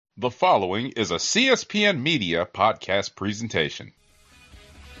The following is a CSPN Media podcast presentation.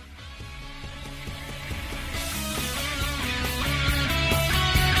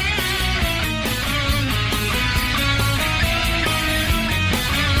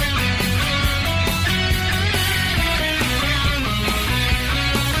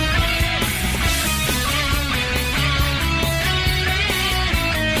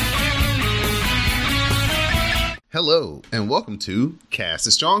 Hello, and welcome to Cast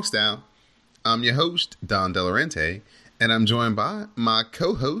a Strong Style. I'm your host, Don Delarente, and I'm joined by my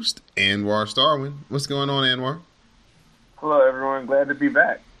co-host, Anwar Starwin. What's going on, Anwar? Hello, everyone. Glad to be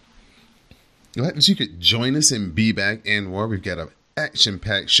back. Glad that you could join us and be back, Anwar. We've got an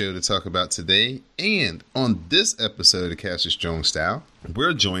action-packed show to talk about today, and on this episode of Cast a Strong Style,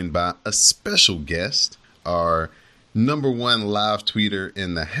 we're joined by a special guest, our number one live tweeter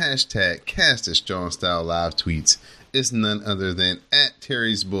in the hashtag Cast a Strong Style live tweets is none other than at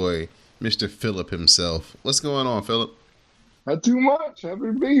Terry's boy, Mr. Phillip himself. What's going on, Phillip? Not too much. Happy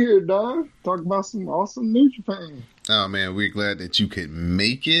to be here, Don. Talk about some awesome New Japan. Oh, man, we're glad that you could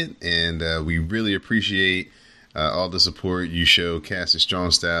make it, and we really appreciate all the support you show Cast a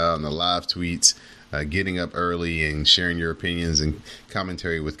Strong Style and the live tweets. Getting up early and sharing your opinions and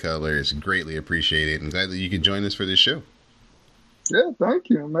commentary with color is greatly appreciated. I'm glad that you could join us for this show. Yeah, thank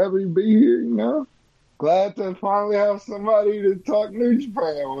you. I'm happy to be here, Glad to finally have somebody to talk New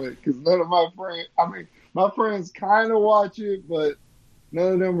Japan with, because none of my friends, my friends kind of watch it, but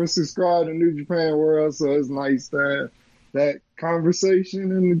none of them are subscribed to New Japan World, so it's nice to have that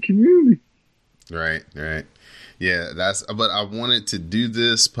conversation in the community. Right. Yeah, but I wanted to do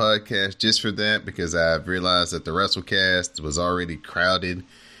this podcast just for that because I've realized that the WrestleCast was already crowded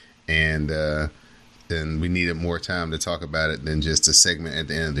and we needed more time to talk about it than just a segment at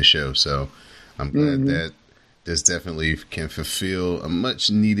the end of the show. So I'm glad that this definitely can fulfill a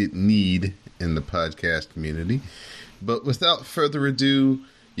much needed need in the podcast community. But without further ado,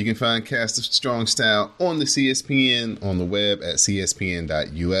 you can find Cast of Strong Style on the CSPN, on the web at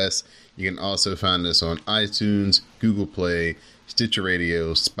cspn.us. You can also find us on iTunes, Google Play, Stitcher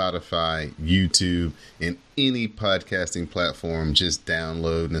Radio, Spotify, YouTube, and any podcasting platform. Just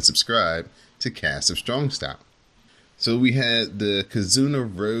download and subscribe to Cast of Strong Style. So we had the Kizuna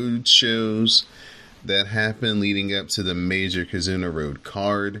Road shows that happened leading up to the major Kizuna Road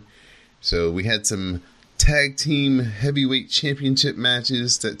card. So we had some tag team heavyweight championship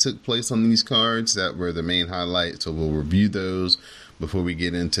matches that took place on these cards that were the main highlight. So we'll review those before we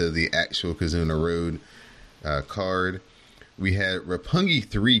get into the actual Kizuna Road card. We had Roppongi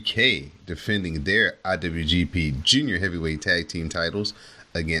 3K defending their IWGP Junior Heavyweight Tag Team titles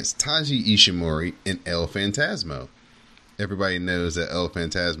against Taiji Ishimori and El Phantasmo. Everybody knows that El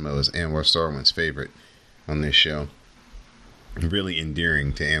Phantasmo is Anwar Starwin's favorite on this show. Really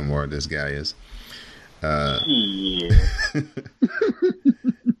endearing to Anwar, this guy is.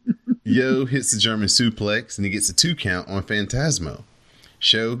 Yo hits the German suplex and he gets a 2 count on Phantasmo.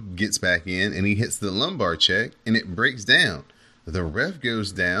 Sho gets back in and he hits the lumbar check and it breaks down. The ref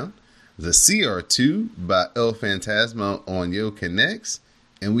goes down. The CR2 by El Phantasmo on Yo connects.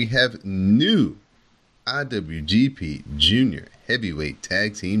 And we have new IWGP Junior Heavyweight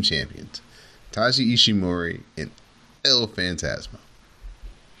Tag Team Champions, Taiji Ishimori and El Phantasmo.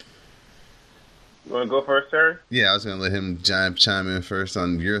 You want to go first, Terry? Yeah, I was going to let him chime in first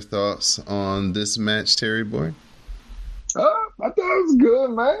on your thoughts on this match, Terry boy. I thought it was a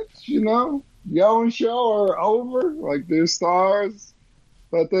good match, Yo and Sho are over, like they're stars.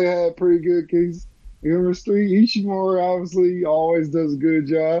 But they had pretty good chemistry. Ishimori obviously always does a good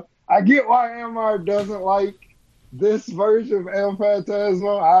job. I get why MR doesn't like this version of El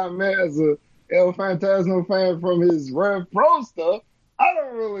Phantasmo. I admit, as a El Phantasmo fan from his Rev Pro stuff, I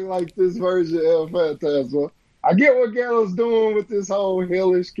don't really like this version of El Phantasmo. I get what Gallo's doing with this whole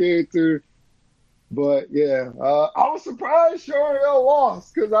hellish character. But, yeah, I was surprised Shoriel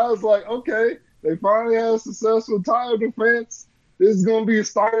lost because I was like, okay, they finally had a successful title defense. This is going to be a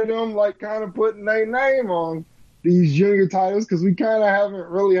start of them, kind of putting their name on these junior titles because we kind of haven't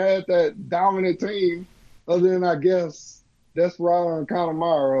really had that dominant team other than, I guess, Desperado and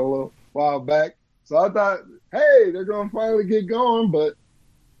Kanemaru a little while back. So I thought, hey, they're going to finally get going, but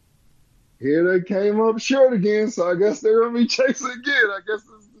here they came up short again, so I guess they're going to be chasing again. I guess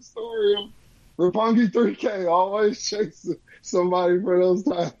this is the story of Roppongi 3K, always chasing somebody for those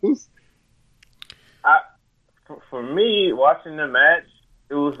titles. For me, watching the match,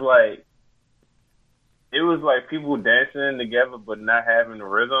 it was like people dancing together but not having the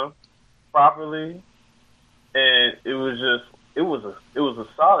rhythm properly, and it was a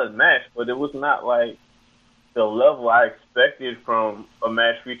solid match, but it was not like the level I expected from a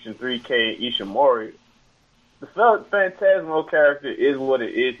match featuring 3K and Ishimori. The Phantasmo character is what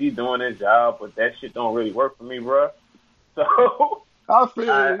it is. He's doing his job, but that shit don't really work for me, bro. So I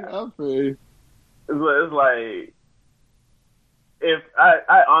feel you. It's like, if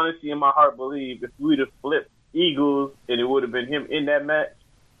I honestly in my heart believe if we'd have flipped Eagles and it would have been him in that match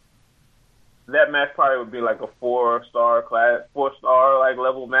probably would be like a 4-star like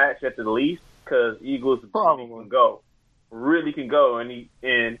level match at the least, because Eagles really can go,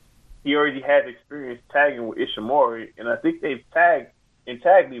 and he already has experience tagging with Ishimori, and I think they've tagged in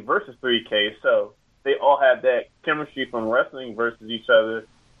Tag League versus 3K, so they all have that chemistry from wrestling versus each other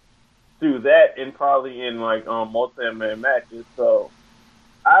through that, and probably in like multi-man matches. So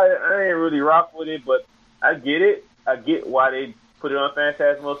I ain't really rock with it, but I get it. I get why they put it on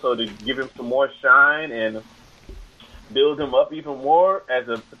Phantasmo, so to give him some more shine and build him up even more as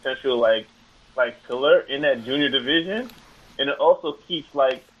a potential like pillar in that junior division. And it also keeps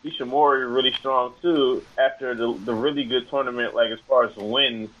like Ishimori really strong too after the really good tournament, like as far as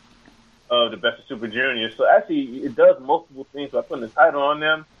wins of the Best of Super Junior. So actually, it does multiple things by putting the title on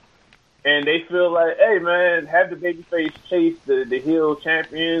them, and they feel like, hey man, have the babyface chase the heel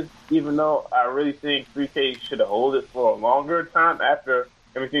champions. Even though I really think 3K should have held it for a longer time after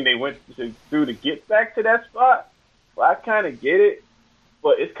everything they went through to get back to that spot. Well, I kind of get it,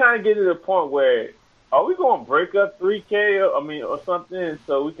 but it's kind of getting to the point where, are we going to break up 3K or something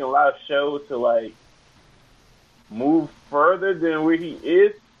so we can allow Show to like move further than where he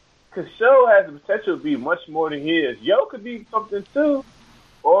is? Because Show has the potential to be much more than he is. Yo could be something too,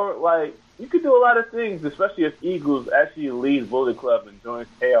 or like you could do a lot of things, especially if Eagles actually leaves Bullet Club and joins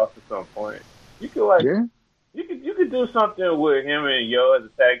Chaos at some point. You could you could do something with him and Yo as a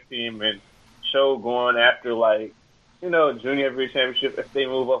tag team, and Show going after like, junior heavyweight championship if they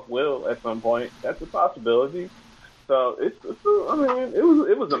move up Will at some point. That's a possibility. So it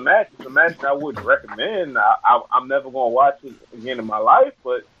was a match. It's a match that I wouldn't recommend. I'm never gonna watch it again in my life,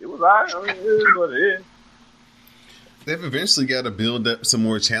 but it was alright. It is what it is. They've eventually got to build up some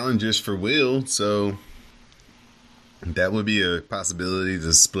more challengers for Will, so that would be a possibility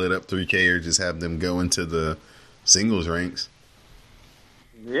to split up 3K or just have them go into the singles ranks.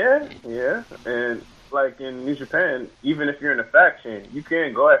 Yeah, and like in New Japan, even if you're in a faction, you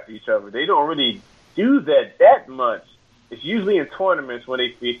can go after each other. They don't really do that much. It's usually in tournaments when they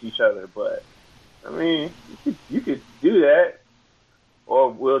face each other, but I mean, you could do that. Or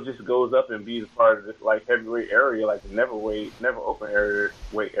Will just goes up and be part of this like heavyweight area, like the never open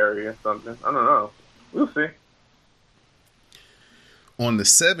weight area or something. I don't know. We'll see. On the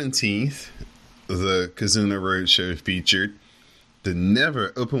 17th, the Kizuna Roadshow featured the never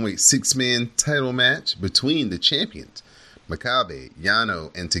openweight 6-man title match between the champions Makabe,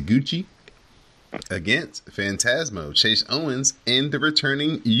 Yano, and Taguchi against Phantasmo, Chase Owens, and the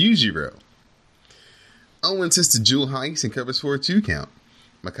returning Yujiro. Owens hits the jewel heist and covers for a 2 count.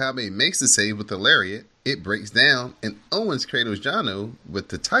 Makabe makes the save with the lariat, it breaks down, and Owens cradles Yano with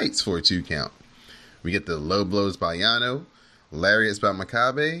the tights for a 2 count. We get the low blows by Yano, lariats by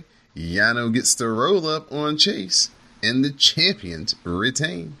Makabe, Yano gets the roll up on Chase, and the champions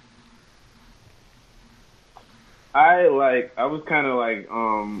retain. I was kind of like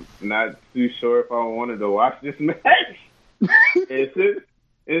not too sure if I wanted to watch this match. and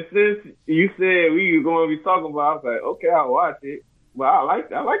since you said we were going to be talking about, I was like, okay, I'll watch it. But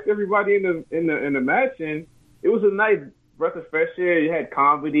I liked everybody in the match, and it was a nice breath of fresh air. You had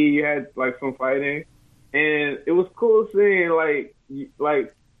comedy, you had like some fighting, and it was cool seeing like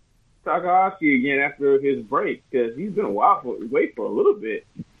Takahashi again after his break, because he's been away for a little bit.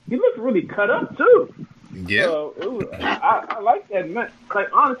 He looked really cut up too. Yeah. So I like that match. Like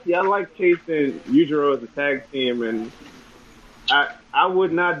honestly, I like Chase and Yujiro as a tag team, and I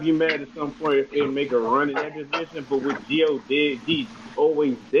would not be mad at some point if they make a run in that division, but with G.O.D.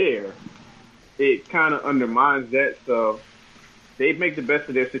 always there, it kind of undermines that. So they make the best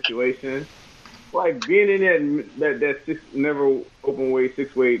of their situation. Like being in that never open weight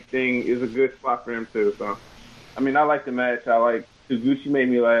 6-weight thing is a good spot for him too. So I mean, I like the match. I like Taguchi made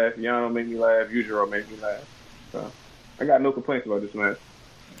me laugh, Yano made me laugh, Yujiro made me laugh. So I got no complaints about this match.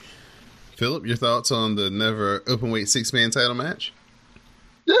 Philip, your thoughts on the never openweight 6-man title match?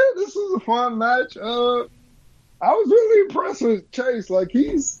 Yeah, this was a fun match. I was really impressed with Chase. Like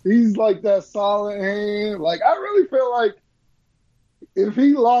he's like that solid hand. Like I really feel like if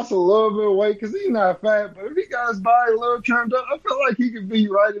he lost a little bit of weight, because he's not fat, but if he got his body a little trimmed up, I feel like he could be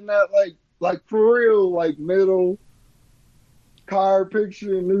right in that like for real like middle card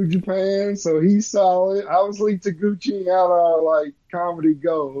picture in New Japan. So he's solid. Obviously Taguchi out our like comedy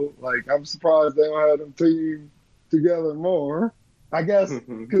gold. Like I'm surprised they don't have them team together more. I guess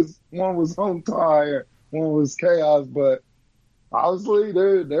because one was home tie, one was chaos, but obviously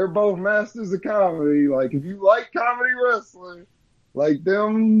they're both masters of comedy. Like if you like comedy wrestling, like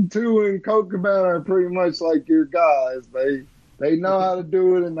them two and Colt Cabana are pretty much like your guys. They know how to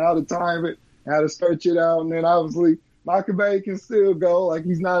do it and how to time it, how to stretch it out, and then obviously Makabe can still go. Like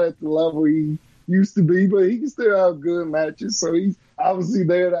he's not at the level he used to be, but he can still have good matches. So he's obviously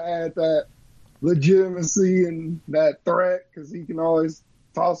there to add that legitimacy and that threat because he can always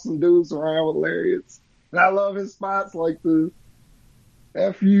toss some dudes around with lariats. And I love his spots like the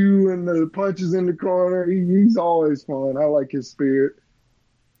FU and the punches in the corner. He's always fun. I like his spirit.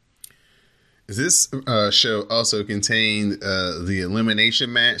 This show also contained the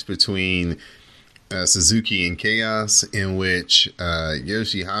elimination match between Suzuki and Chaos, in which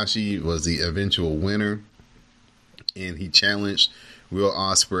Yoshihashi was the eventual winner, and he challenged Will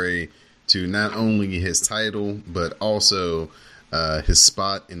Ospreay to not only his title but also his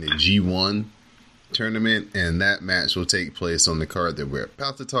spot in the G1 tournament, and that match will take place on the card that we're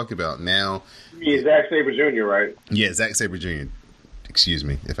about to talk about now. Yeah, Zack Sabre Jr., right? Yeah, Zack Sabre Jr. Excuse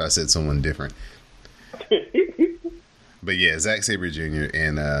me if I said someone different. But yeah, Zack Sabre Jr.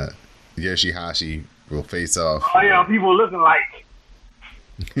 and Yoshihashi will face off. Oh yeah, people looking like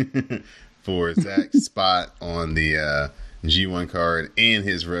for Zack's spot on the G1 card and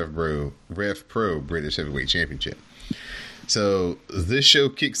his Rev Pro British Heavyweight Championship. So this show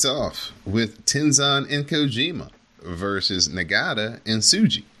kicks off with Tenzan and Kojima versus Nagata and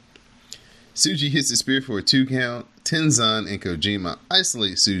Tsuji. Tsuji hits the spear for a 2 count. Tenzan and Kojima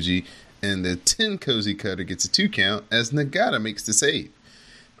isolate Tsuji, and the 10 Cozy Cutter gets a 2 count as Nagata makes the save.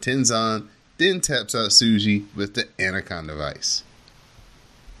 Tenzan then taps out Tsuji with the Anaconda Vice.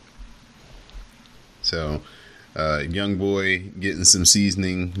 So, young boy getting some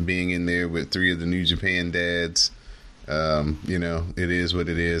seasoning, being in there with 3 of the New Japan dads. You know, it is what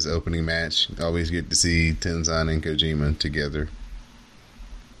it is. Opening match. Always good to see Tenzan and Kojima together.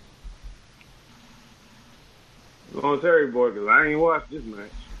 on Terry boy, because I ain't watched this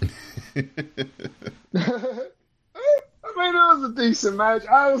match. I mean, it was a decent match.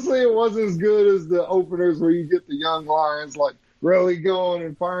 Honestly, it wasn't as good as the openers where you get the young lions like really going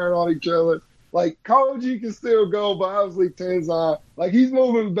and firing on each other. Like Koji can still go, but obviously Tenzan, like he's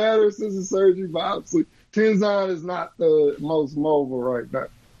moving better since the surgery, but obviously Tenzan is not the most mobile right now.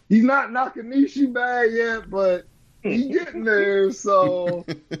 He's not Nakanishi bad yet, but he's getting there. So,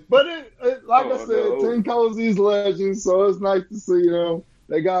 but it like I said, no. Ten Cozy's legend, so it's nice to see them.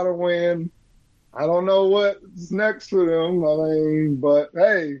 They got to win. I don't know what's next for them. I mean, but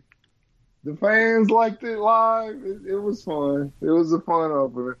hey, the fans liked it live. It was fun. It was a fun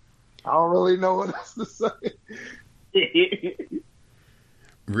opener. I don't really know what else to say.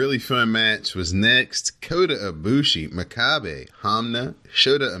 Really fun match was next. Kota Ibushi, Makabe, Hamna,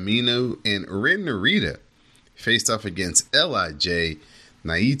 Shota Umino, and Ren Narita faced off against LIJ,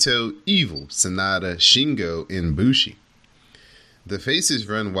 Naito, Evil, Sanada, Shingo, and Bushi. The faces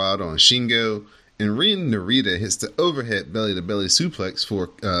run wild on Shingo, and Ren Narita hits the overhead belly-to-belly suplex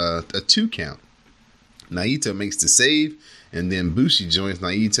for a 2 count. Naito makes the save, and then Bushi joins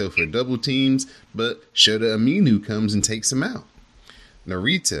Naito for double teams, but Shota Umino comes and takes him out.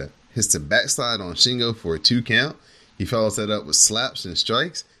 Narita hits the backslide on Shingo for a 2 count. He follows that up with slaps and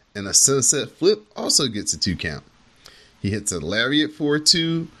strikes, and a sunset flip also gets a 2 count. He hits a lariat for a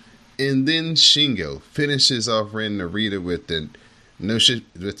 2, and then Shingo finishes off Ren Narita with the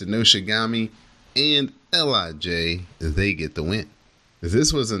Noshigami, and LIJ, they get the win.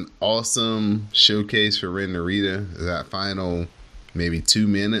 This was an awesome showcase for Ren Narita. That final maybe 2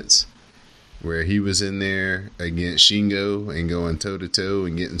 minutes where he was in there against Shingo and going toe-to-toe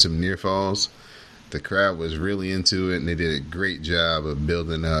and getting some near falls. The crowd was really into it, and they did a great job of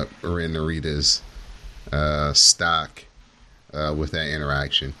building up Ren Narita's stock with that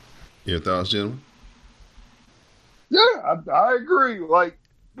interaction. Your thoughts, gentlemen? Yeah, I agree. Like,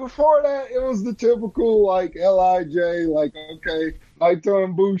 before that, it was the typical, like, LIJ, like, okay, Naito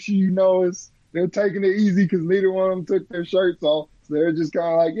and Bushi, you know, they're taking it easy because neither one of them took their shirts off. So they're just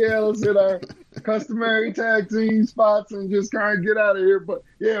kind of like, yeah, let's hit our customary tag team spots and just kind of get out of here. But,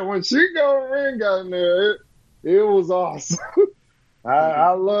 yeah, when Shingo and Ren got in there, it was awesome.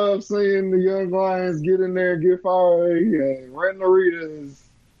 I love seeing the young lions get in there and get fired. Yeah, Ren Narita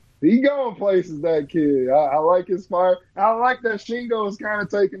he going places, that kid. I like his fire. I like that Shingo is kind of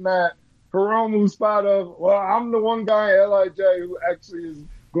taking that Hiromu spot of, well, I'm the one guy at LIJ who actually is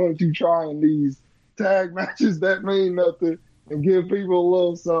going to try in these tag matches that mean nothing and give people a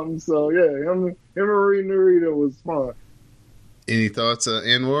little something. So, yeah, him and Narita was fun. Any thoughts,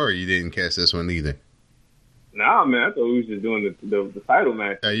 Anwar, or you didn't catch this one either? Nah, man, I thought we was just doing the title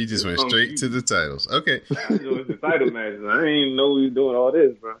match. You just went straight to the titles. Okay. Doing the title matches. I didn't know we was doing all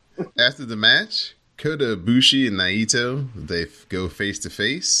this, bro. After the match, Kota Ibushi and Naito, they go face to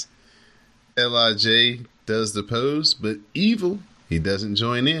face. LIJ does the pose, but Evil, he doesn't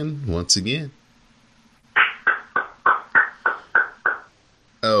join in once again.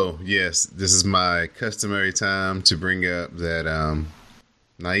 Oh, yes, this is my customary time to bring up that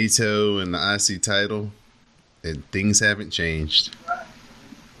Naito and the IC title, things haven't changed.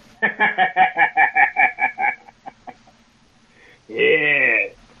 Yeah.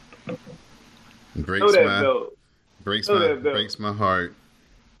 Breaks my heart.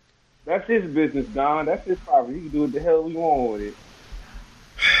 That's his business, Don. That's his property. He can do what the hell we want with it.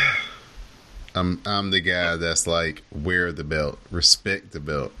 I'm the guy that's like, wear the belt, respect the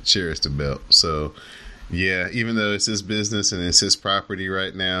belt, cherish the belt. So, yeah, even though it's his business and it's his property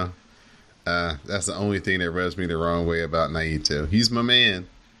right now, that's the only thing that rubs me the wrong way about Naito. He's my man.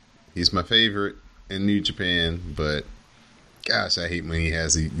 He's my favorite in New Japan, but gosh, I hate when he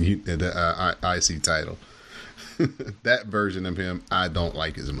has the IC title. That version of him, I don't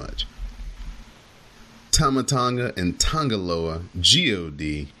like as much. Tama Tonga and Tongaloa,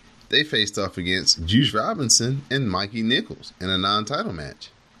 GOD, they faced off against Juice Robinson and Mikey Nichols in a non-title match.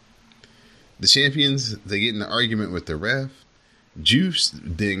 The champions, they get in an argument with the ref. Juice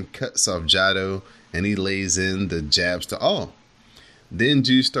then cuts off Jado and he lays in the jabs to all. Then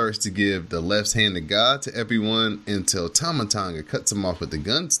Juice starts to give the left hand to God to everyone until Tama Tonga cuts him off with the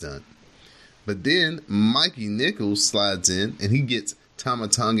gun stunt. But then Mikey Nichols slides in and he gets Tama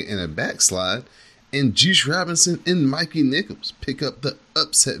Tonga in a backslide, and Juice Robinson and Mikey Nichols pick up the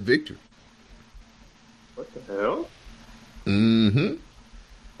upset victory. What the hell? Mm-hmm.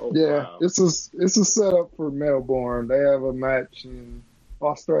 Oh, Yeah, wow. it's a setup for Melbourne. They have a match in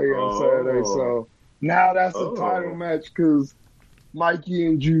Australia on Saturday, so now that's a title match because Mikey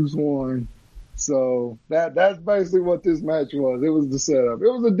and Juice won. So that's basically what this match was. It was the setup. It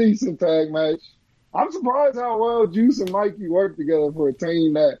was a decent tag match. I'm surprised how well Juice and Mikey work together for a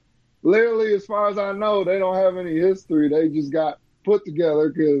team that literally, as far as I know, they don't have any history. They just got put together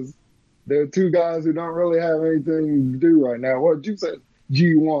because they're two guys who don't really have anything to do right now. Well, Juice has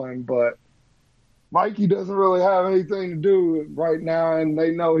G1, but Mikey doesn't really have anything to do right now, and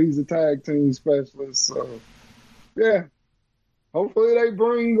they know he's a tag team specialist. So, yeah. Hopefully they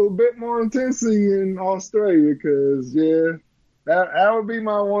bring a bit more intensity in Australia because, yeah, that would be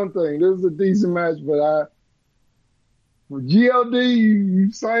my one thing. This is a decent match, but for GLD,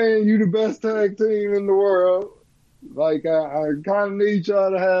 you saying you the best tag team in the world, like, I kind of need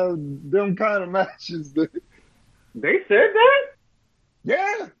y'all to have them kind of matches. They said that?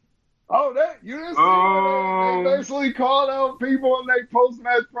 Yeah. Oh, you didn't see when they basically called out people in their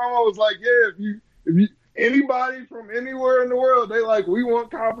post-match promo. It was like, yeah, if you anybody from anywhere in the world, they like, we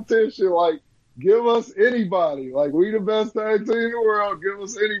want competition. Like, give us anybody. Like, we the best tag team in the world. Give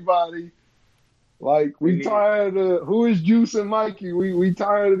us anybody. Like, we tired of who is Juice and Mikey. We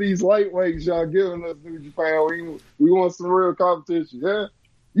tired of these lightweights y'all giving us, New Japan. We want some real competition.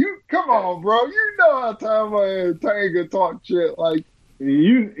 Yeah, come on, bro. You know how Tama and Tanga talk shit. Like, they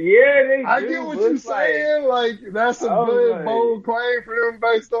do. I get what you're saying. Like, that's a good bold claim for them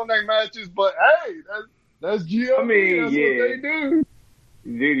based on their matches. But hey, that's GLD. I mean, that's what they do.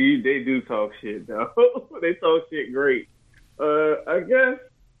 They do talk shit though. They talk shit great. I guess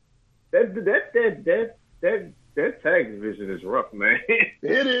that tag division is rough, man.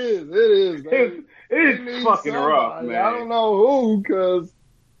 It is. It's fucking rough, man. I don't know who, because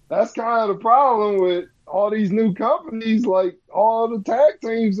that's kind of the problem with all these new companies. Like, all the tag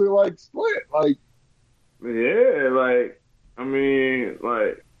teams are like split. Like, yeah, like, I mean,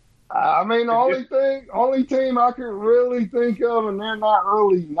 the only team I can really think of, and they're not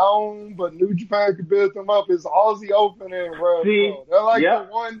really known, but New Japan could build them up, is Aussie Open and Rev Pro. They're like the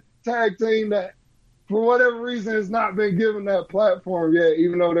one tag team that, for whatever reason, has not been given that platform yet,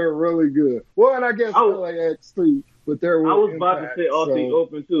 even though they're really good. Well, and I guess LAX too, but they're with I was Impact, about to say Aussie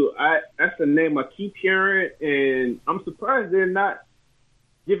Open too. That's the name I keep hearing, and I'm surprised they're not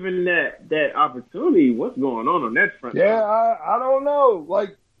given that opportunity. What's going on that front? Yeah, I don't know.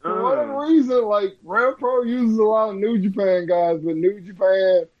 Like, for whatever reason, like, Rev Pro uses a lot of New Japan guys, but New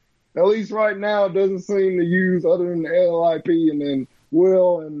Japan, at least right now, doesn't seem to use, other than the LIP and then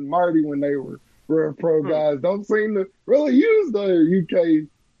Will and Marty when they were Rev Pro guys, don't seem to really use their UK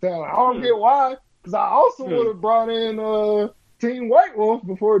talent. I don't get why, because I also would have brought in Team White Wolf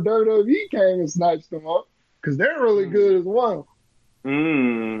before WWE came and snatched them up, because they're really good as well.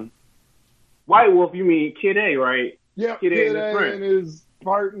 White Wolf, you mean Kid A, right? Yeah, Kid A and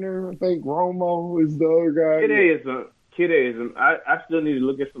partner. I think Romo is the other guy. Kid-ism. I still need to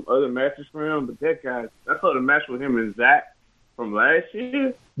look at some other matches for him, but that guy, I saw the match with him and Zach from last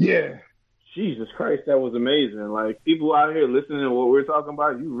year. Yeah. Jesus Christ, that was amazing. Like, people out here listening to what we're talking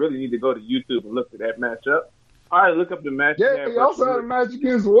about, you really need to go to YouTube and look at that matchup. All right, look up the match. Yeah, he also had a match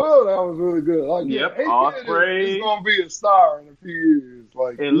against Will that was really good. Like, yep, Ospreay is going to be a star in a few years.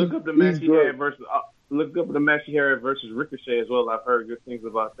 Like, and look up the match he had versus Ricochet as well. I've heard good things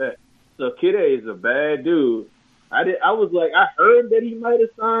about that. So Kid A is a bad dude. I heard that he might have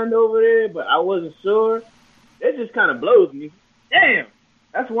signed over there, but I wasn't sure. That just kind of blows me. Damn,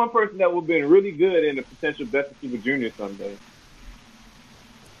 that's one person that would have been really good in the potential Best of Super Junior someday.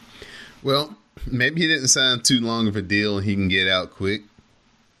 Well, maybe he didn't sign too long of a deal and he can get out quick.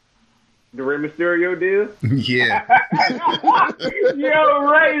 The Rey Mysterio deal? Yeah. Yo,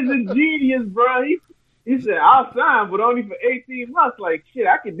 Rey is a genius, bro. He said, I'll sign, but only for 18 months. Like, shit,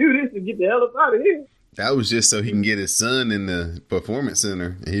 I can do this and get the hell up out of here. That was just so he can get his son in the Performance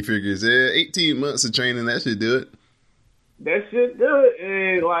Center. And he figures, 18 months of training, that should do it. That should do it.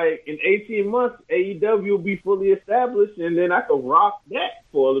 And, like, in 18 months, AEW will be fully established, and then I can rock that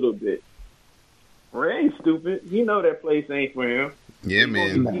for a little bit. Ray ain't stupid. He know that place ain't for him. Yeah,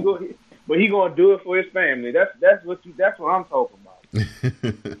 man. But he gonna do it for his family. That's what I'm talking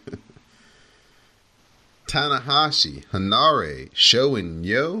about. Tanahashi, Hanare, Sho, and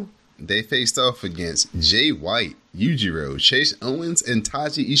Yo, they faced off against Jay White, Yujiro, Chase Owens, and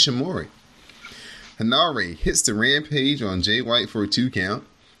Taiji Ishimori. Hanare hits the Rampage on Jay White for a 2 count.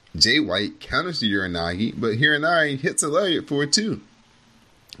 Jay White counters the Uranagi, but Hiranari hits a lariat for a 2.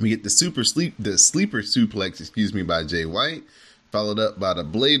 We get the sleeper suplex, by Jay White, followed up by the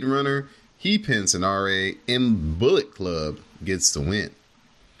Blade Runner. He pins Hanare, and Bullet Club gets the win.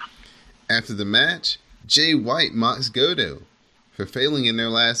 After the match, Jay White mocks Goto for failing in their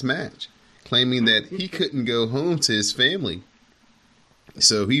last match, claiming that he couldn't go home to his family,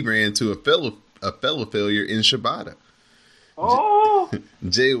 so he ran to a fellow failure in Shibata. Oh!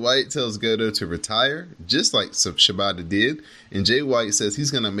 Jay White tells Goto to retire, just like Shibata did, and Jay White says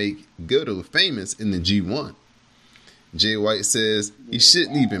he's going to make Goto famous in the G1. Jay White says he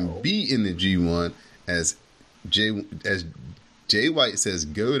shouldn't even be in the G1, as Jay White says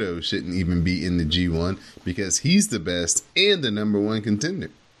Goto shouldn't even be in the G1 because he's the best and the number 1 contender.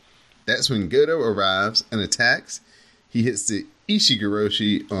 That's when Goto arrives and attacks. He hits the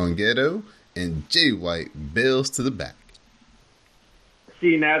Ishigoroshi on Goto, and Jay White bails to the back.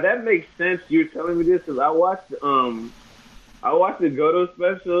 See, now that makes sense. You're telling me this because I watched the Goto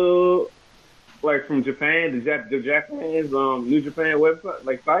special, like from Japan, the Japan's New Japan website,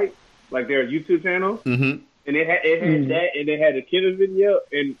 like site, like their YouTube channel, and it had that, and they had a killer video,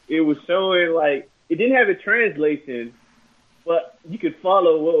 and it was showing like it didn't have a translation, but you could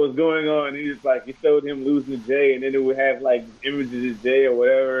follow what was going on. It was like it showed him losing to Jay, and then it would have like images of Jay or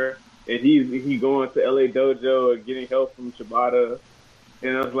whatever, and he going to LA Dojo and getting help from Shibata.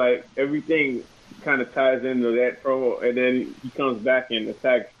 And I was like, everything kind of ties into that promo, and then he comes back and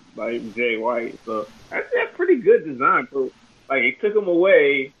attacks like Jay White. So that's pretty good design. So like, it took him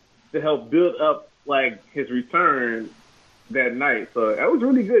away to help build up like his return that night. So that was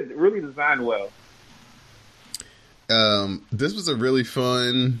really good, really designed well. This was a really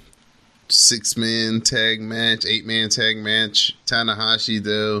fun 6-man tag match, 8-man tag match. Tanahashi,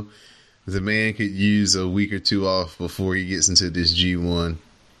 though, the man could use a week or 2 off before he gets into this G1.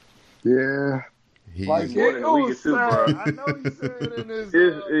 Yeah. Like, it was sad. I know he said it in his...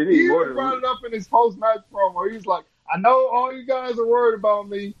 he even brought it up in his post-match promo. He's like, I know all you guys are worried about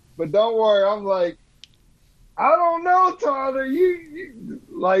me, but don't worry. I'm like, I don't know, Tyler. You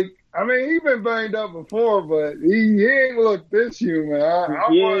like, I mean, he's been banged up before, but he ain't looked this human.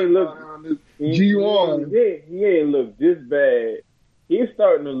 I'm worried about him on this G1. He ain't looked this bad. He's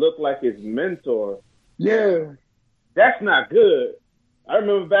starting to look like his mentor. Yeah. That's not good. I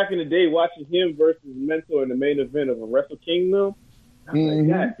remember back in the day watching him versus mentor in the main event of a Wrestle Kingdom. I was like,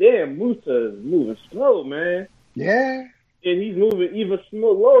 God damn, Musa is moving slow, man. Yeah. And he's moving even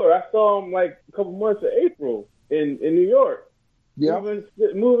slower. I saw him like a couple months of April in New York. Yeah.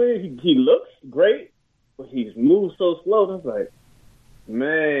 Moving. He looks great, but he's moved so slow. I was like,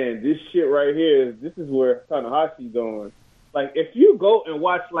 man, this shit right here, this is where Tanahashi's going. Like, if you go and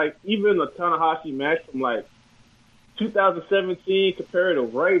watch, like, even a Tanahashi match from, like, 2017 compared to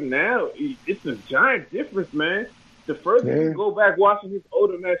right now, it's a giant difference, man. The first time you go back watching his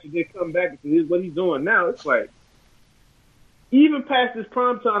older matches, they come back to what he's doing now. It's like, even past his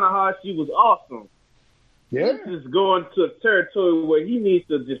prime, Tanahashi was awesome. Yeah. He's just going to a territory where he needs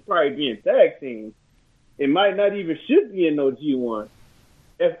to just probably be in tag teams. It might not even should be in no G1.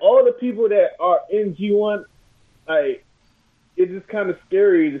 if all the people that are in G1, like, it's just kind of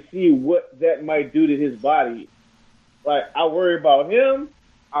scary to see what that might do to his body. Like, I worry about him.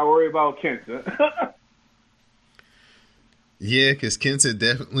 I worry about Kenta. Yeah, because Kenta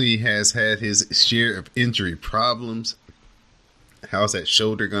definitely has had his share of injury problems. How's that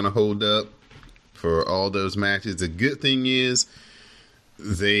shoulder going to hold up for all those matches? The good thing is,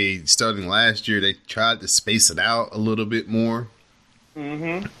 starting last year, they tried to space it out a little bit more,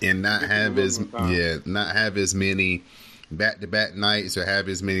 and not have as many back-to-back nights, or have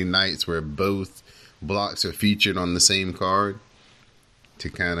as many nights where both blocks are featured on the same card, to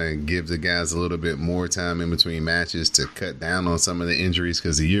kind of give the guys a little bit more time in between matches to cut down on some of the injuries,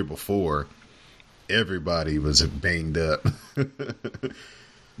 because the year before, everybody was banged up.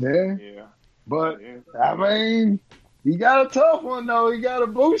 Yeah. But, I mean, he got a tough one, though. He got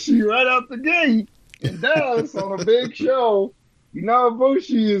Ibushi right out the gate in Dallas on a big show. You know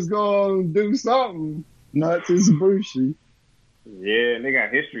Ibushi is going to do something. Nuts is Ibushi. Yeah, and they got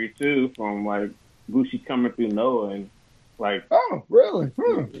history, too, from, like, Ibushi coming through Noah and, like... Oh, really?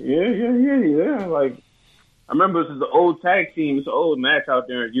 Yeah. Like, I remember this is the old tag team. It's an old match out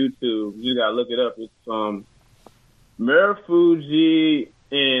there on YouTube. You got to look it up. It's Marufuji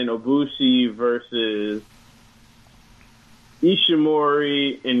and Ibushi versus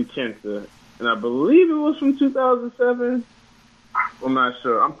Ishimori and Kenta. And I believe it was from 2007. I'm not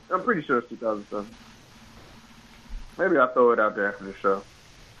sure. I'm pretty sure it's 2007. Maybe I'll throw it out there after the show.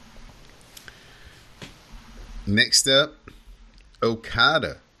 Next up,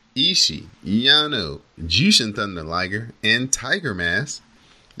 Okada, Ishii, Yano, Jushin Thunder Liger, and Tiger Mask.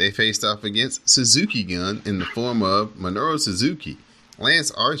 They faced off against Suzuki Gun in the form of Minoru Suzuki,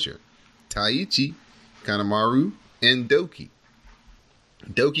 Lance Archer, Taichi, Kanemaru, and Doki.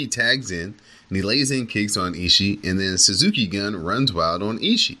 Doki tags in, and he lays in kicks on Ishii, and then Suzuki Gun runs wild on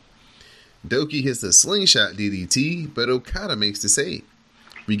Ishii. Doki hits the slingshot DDT, but Okada makes the save.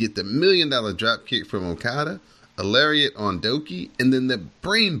 We get the $1 million drop kick from Okada, a lariat on Doki, and then the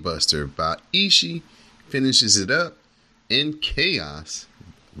brainbuster by Ishii finishes it up in chaos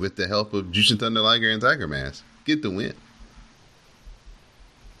with the help of Jushin Thunder Liger and Tiger Mask. Get the win.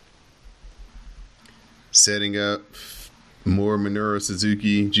 Setting up more Minoru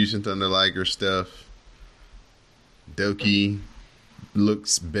Suzuki, Jushin Thunder Liger stuff. Doki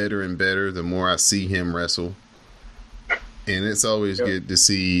looks better and better the more I see him wrestle. And it's always good to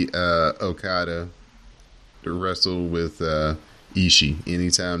see Okada to wrestle with Ishii.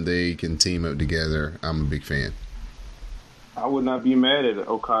 Anytime they can team up together, I'm a big fan. I would not be mad at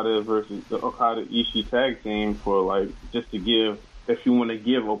Okada versus the Okada Ishii tag team for, like, just to give, if you want to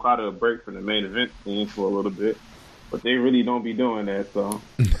give Okada a break from the main event scene for a little bit. But they really don't be doing that, so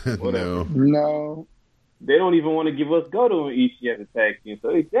whatever. No. They don't even want to give us Goto and Ishii as a tag team,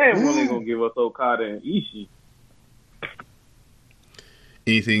 so they damn well ain't going to give us Okada and Ishii.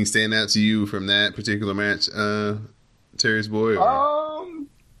 Anything stand out to you from that particular match, Terry's boy?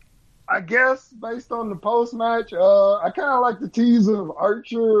 I guess based on the post match, I kind of like the tease of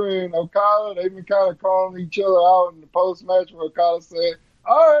Archer and Okada. They've been kind of calling each other out in the post match, where Okada said,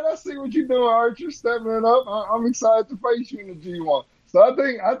 "All right, I see what you're doing, Archer, stepping it up. I'm excited to face you in the G1." So I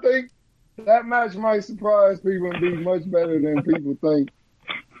think that match might surprise people and be much better than people think.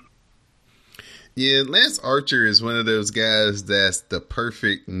 Yeah, Lance Archer is one of those guys that's the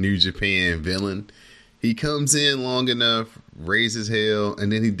perfect New Japan villain. He comes in long enough, raises hell,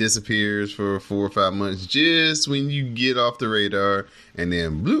 and then he disappears for 4 or 5 months just when you get off the radar, and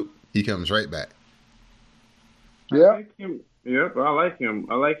then bloop, he comes right back. Yeah. I like him. Yep, I like him.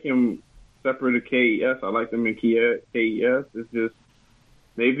 I like him separate of KES. I like them in KES. It's just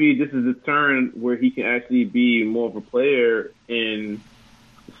maybe this is a turn where he can actually be more of a player in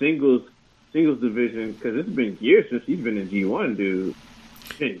singles division, because it's been years since he's been in G1, dude.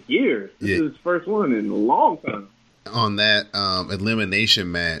 It's been years. This is his first one in a long time. On that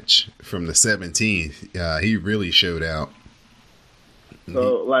elimination match from the 17th, he really showed out.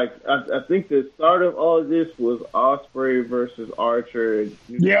 So, like, I think the start of all of this was Ospreay versus Archer.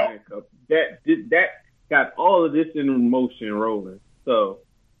 Yeah. That got all of this in motion rolling. So,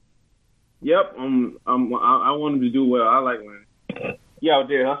 yep, I want him to do well. I like when he out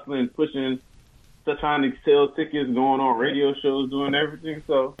there hustling, pushing, trying to sell tickets, going on radio shows, doing everything.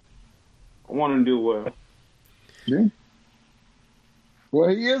 So, I want him to do well. Yeah. Well,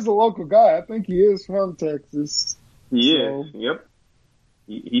 he is a local guy. I think he is from Texas. He is. Yep.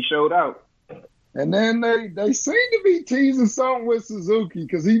 He showed out. And then they seem to be teasing something with Suzuki,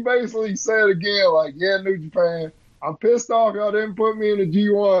 because he basically said again, like, yeah, New Japan, I'm pissed off y'all didn't put me in the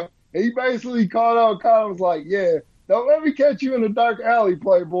G1. He basically called out, kind of was like, yeah, Don't let me catch you in the dark alley,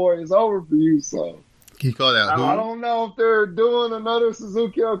 Playboy. It's over for you, so. He called out who? I don't know if they're doing another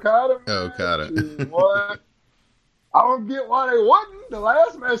Suzuki Okada match. Oh, Okada. What? I don't get why they wasn't. The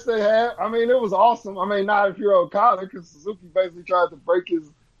last match they had, I mean, it was awesome. I mean, not if you're Okada, because Suzuki basically tried to break his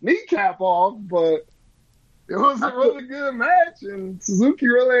kneecap off, but it was a really good match, and Suzuki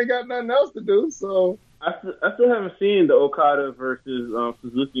really ain't got nothing else to do, so. I still haven't seen the Okada versus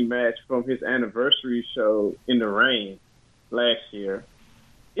Suzuki match from his anniversary show in the rain last year.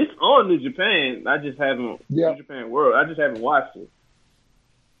 It's on New Japan. I just haven't New Japan World. I just haven't watched it.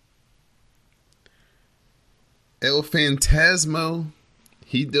 El Phantasmo,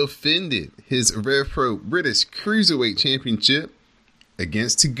 he defended his Rev Pro British Cruiserweight Championship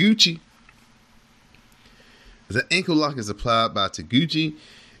against Taguchi. The ankle lock is applied by Taguchi,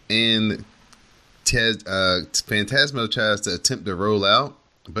 and Phantasmo tries to attempt to roll out,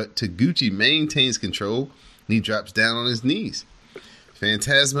 but Taguchi maintains control, and he drops down on his knees.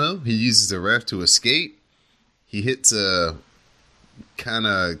 Phantasmo, he uses the ref to escape. He hits a kind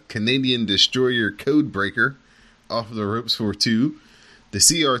of Canadian Destroyer code breaker off of the ropes for 2. The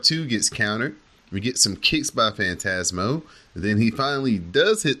CR2 gets countered. We get some kicks by Phantasmo. Then he finally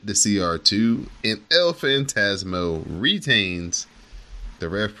does hit the CR2, and El Phantasmo retains the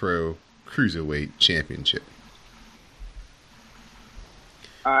Rev Pro Cruiserweight Championship.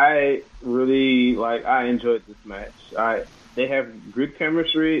 I enjoyed this match. They have good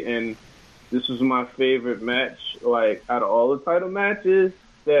chemistry, and this was my favorite match, like, out of all the title matches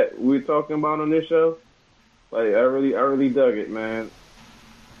that we're talking about on this show. Like, I really dug it, man.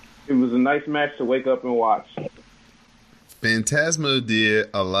 It was a nice match to wake up and watch. Phantasmo did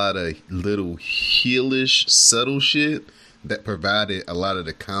a lot of little heelish, subtle shit that provided a lot of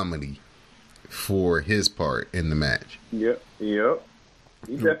the comedy for his part in the match. Yep. He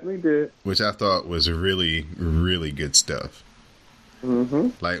definitely did. Which I thought was really, really good stuff. Mm-hmm.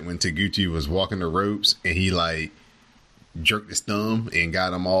 Like when Taguchi was walking the ropes and he like jerked his thumb and got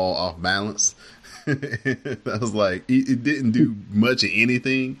them all off balance. I was like, it didn't do much of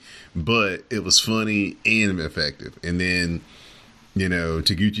anything, but it was funny and effective. And then, you know,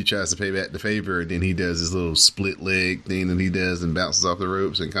 Taguchi tries to pay back the favor, and then he does this little split leg thing that he does and bounces off the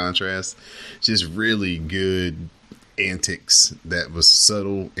ropes in contrast. Just really good antics that was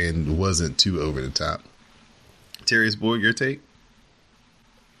subtle and wasn't too over the top. Terrius Boy, your take?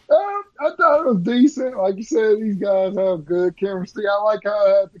 I thought it was decent. Like you said, these guys have good chemistry. I like how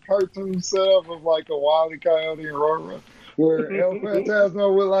it had the cartoon setup of like a Wile E. Coyote and Rora, where El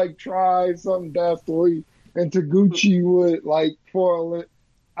Phantasmo would like try something dastardly, and Taguchi would like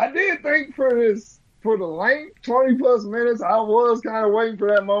I did think for the length, 20 plus minutes, I was kind of waiting for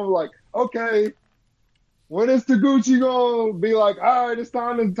that moment, like, okay, when is Taguchi gonna be like, all right, it's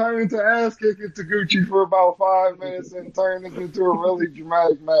time to turn into ass kicking Taguchi for about 5 minutes and turn this into a really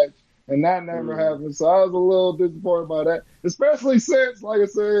dramatic match? And that never happened. So I was a little disappointed by that. Especially since, like I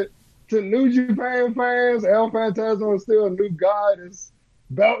said, to New Japan fans, El Phantasmo is still a new guy. This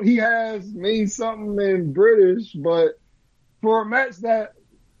belt he has means something in British, but for a match that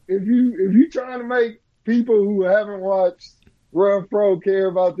if you trying to make people who haven't watched Rev Pro care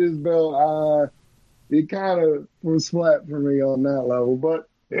about this belt, it kind of was flat for me on that level. But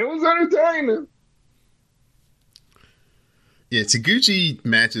it was entertaining. Yeah, Taguchi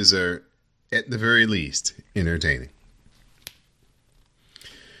matches are, at the very least, entertaining.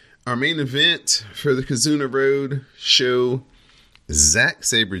 Our main event for the Kizuna Road show, Zack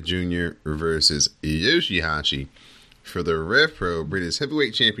Sabre Jr. versus Yoshihashi for the Rev Pro British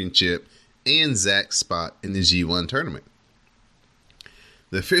Heavyweight Championship and Zack's spot in the G1 tournament.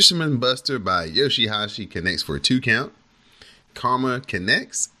 The Fisherman Buster by Yoshihashi connects for a 2 count. Karma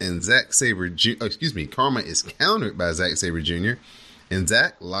connects, and Karma is countered by Zack Sabre Jr., and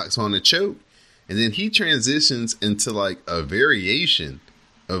Zack locks on a choke, and then he transitions into like a variation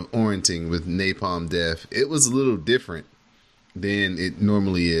of orienting with Napalm Death. It was a little different than it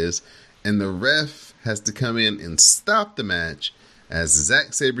normally is, and the ref has to come in and stop the match as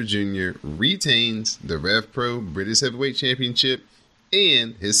Zack Sabre Jr. retains the Rev Pro British Heavyweight Championship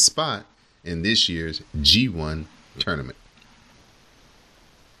and his spot in this year's G1 tournament.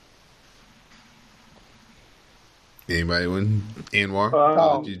 Anybody want Anwar?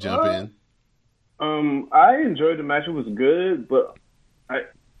 I'll let you jump in. I enjoyed the match. It was good, but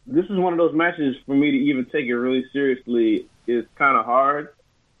this is one of those matches for me to even take it really seriously is kind of hard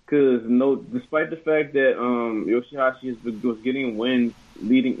because despite the fact that Yoshihashi was getting wins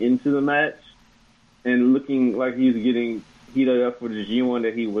leading into the match and looking like he's getting heated up for the G1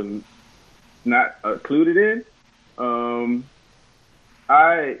 that he was not included in,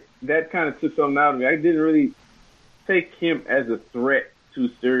 that kind of took something out of me. I didn't really take him as a threat too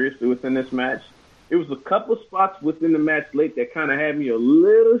seriously within this match. It was a couple spots within the match late that kind of had me a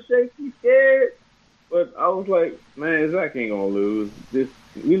little shaky, scared. But I was like, man, Zach ain't gonna lose.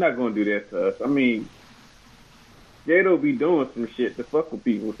 You're not gonna do that to us. I mean, Gato be doing some shit to fuck with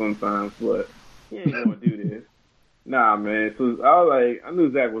people sometimes, but he ain't gonna do this. Nah, man. So I was like, I knew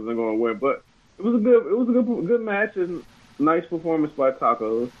Zach wasn't gonna win, but it was a good match and nice performance by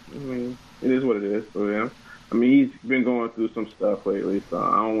Tacos. I mean, it is what it is for him. I mean, he's been going through some stuff lately, so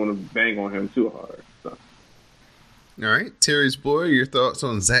I don't want to bang on him too hard. So. All right, Terry's boy, your thoughts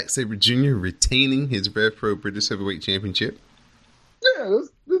on Zack Sabre Jr. retaining his Rev Pro British Heavyweight Championship? Yeah,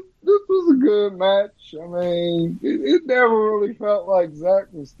 this was a good match. I mean, it never really felt like Zack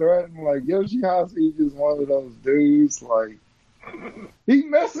was threatened. Like, Yoshihashi just one of those dudes. Like, he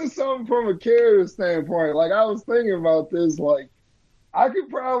missing something from a character standpoint. Like, I was thinking about this. Like, I could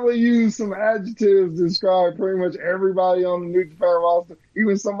probably use some adjectives to describe pretty much everybody on the New Japan roster.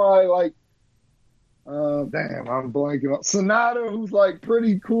 Even somebody like, damn, I'm blanking on Sonata, who's like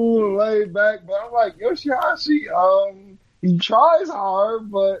pretty cool and laid back. But I'm like, Yoshihashi, he tries hard,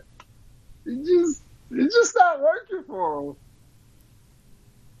 but it's just not working for him.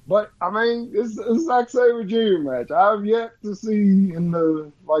 But I mean, it's Zack Sabre Jr. match. I've yet to see in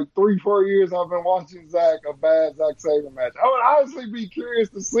the 3-4 years I've been watching Zack a bad Zack Sabre match. I would honestly be curious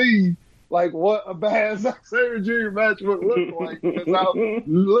to see what a bad Zack Sabre Jr. match would look like, because I've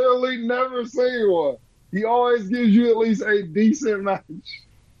literally never seen one. He always gives you at least a decent match.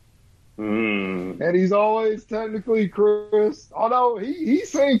 And he's always technically crisp. Although he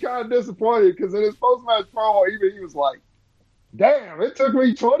seemed kind of disappointed, because in his post-match promo, even he was like, damn, it took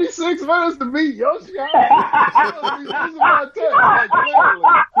me 26 minutes to beat Yoshihashi. He's losing my touch. Like,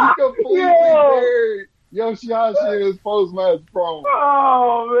 literally, he completely buried Yoshihashi in his post-match promo.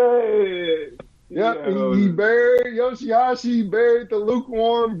 Oh, man. Yep, he buried Yoshihashi, buried the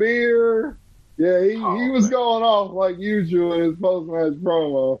lukewarm beer. Yeah, he was going off like usual in his post-match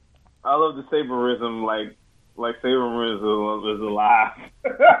promo. I love the Saberism, like Saberism is alive.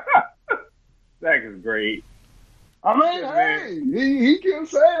 Zack is great. I mean, hey, he can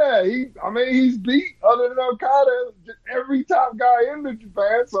say that. He's beat, other than Okada, every top guy in New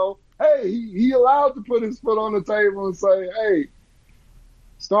Japan. So, hey, he allowed to put his foot on the table and say, hey,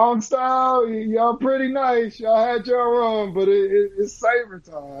 Strong Style, y'all pretty nice. Y'all had your run, but it's Sabre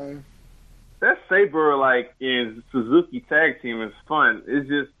time. That Sabre, in Suzuki tag team is fun. It's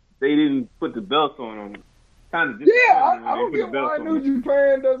just they didn't put the belts on them. Kind of I don't get why New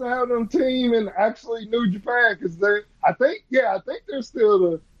Japan doesn't have them team in actually New Japan, because I think they're still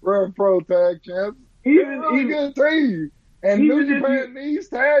the Rev Pro tag champs. They're a really good team, and New Japan needs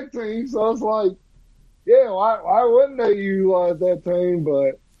tag teams, so it's like, yeah, why wouldn't they utilize that team?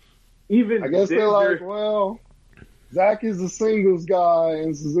 But I guess they're like, well, Zack is a singles guy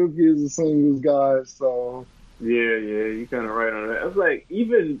and Suzuki is a singles guy, so yeah, you kind of right on that. It's like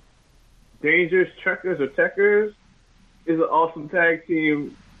even Dangerous Truckers or Techers is an awesome tag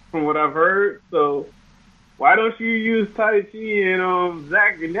team from what I've heard. So why don't you use Tai Chi and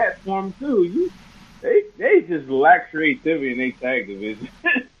Zack in that form too? They just lack creativity in their tag division.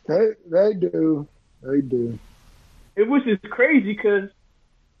 They do. Which is crazy, because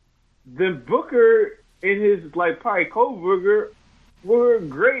the Booker and his probably Kohlberger were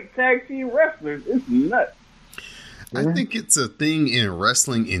great tag team wrestlers. It's nuts. I think it's a thing in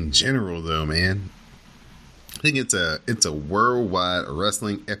wrestling in general, though, man. I think it's a worldwide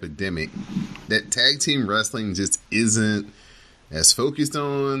wrestling epidemic that tag team wrestling just isn't as focused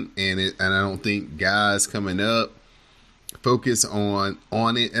on, and I don't think guys coming up focus on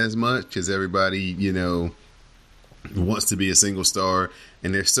it as much, because everybody wants to be a single star,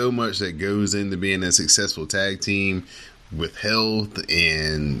 and there's so much that goes into being a successful tag team with health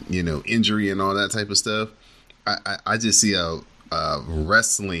and injury and all that type of stuff. I just see how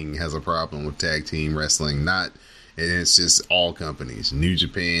wrestling has a problem with tag team wrestling. And it's just all companies: New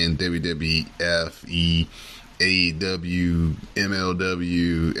Japan, WWF, AEW,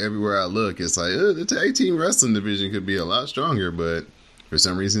 MLW. Everywhere I look, it's like the tag team wrestling division could be a lot stronger, but for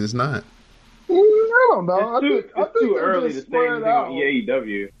some reason, it's not. I don't know. It's too early to say anything on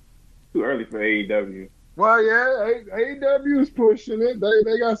AEW. Too early for AEW. Well, yeah, AEW is pushing it.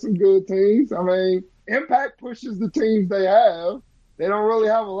 They got some good teams. I mean, Impact pushes the teams they have. They don't really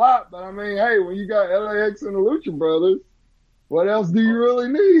have a lot, but I mean, hey, when you got LAX and the Lucha Brothers, what else do you really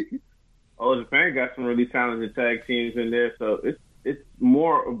need? Oh, Japan got some really talented tag teams in there, so it's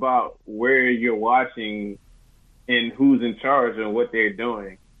more about where you're watching and who's in charge and what they're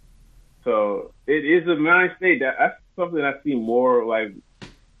doing. So it is a nice state. That's something I see more like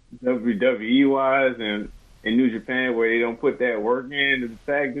WWE wise, and in New Japan where they don't put that work in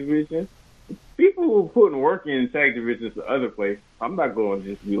the tag division. People putting work in tag divisions to other places. I'm not going to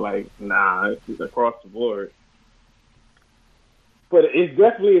just be like, nah, it's across the board. But it's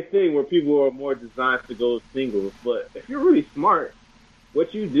definitely a thing where people are more designed to go singles. But if you're really smart,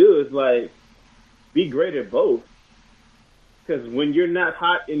 what you do is like be great at both. Because when you're not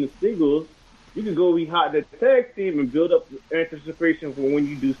hot in the singles, you can go be hot in the tag team and build up anticipation for when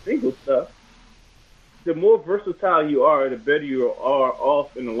you do single stuff. The more versatile you are, the better you are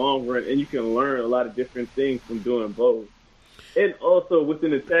off in the long run, and you can learn a lot of different things from doing both. And also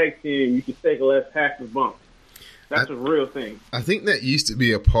within the tag team, you can take less passive bumps. That's a real thing. I think that used to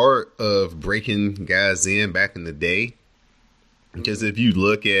be a part of breaking guys in back in the day. Because if you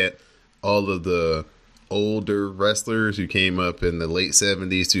look at all of the older wrestlers who came up in the late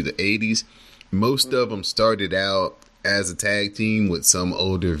 70s to the 80s, most of them started out as a tag team with some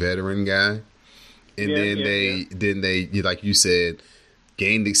older veteran guy. And then they, like you said,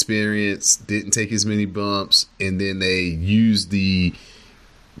 gained experience, didn't take as many bumps, and then they used the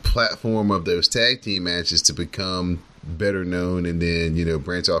platform of those tag team matches to become better known and then,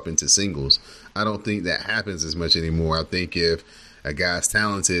 branch off into singles. I don't think that happens as much anymore. I think if a guy's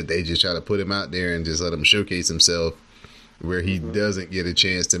talented, they just try to put him out there and just let him showcase himself where he doesn't get a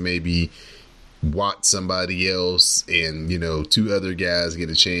chance to maybe watch somebody else and, two other guys get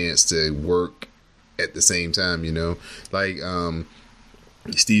a chance to work at the same time, like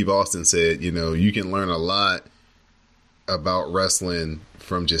Steve Austin said, you can learn a lot about wrestling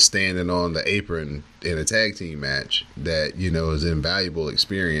from just standing on the apron in a tag team match that, is an invaluable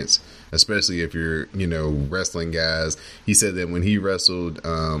experience, especially if you're, wrestling guys. He said that when he wrestled,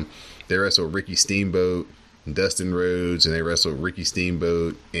 they wrestled Ricky Steamboat and Dustin Rhodes, and they wrestled Ricky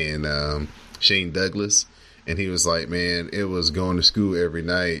Steamboat and Shane Douglas. And he was like, man, it was going to school every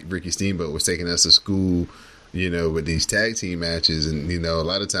night. Ricky Steamboat was taking us to school, with these tag team matches. And, a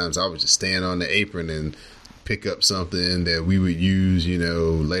lot of times I would just stand on the apron and pick up something that we would use,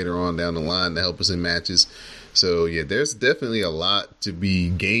 later on down the line to help us in matches. So, yeah, there's definitely a lot to be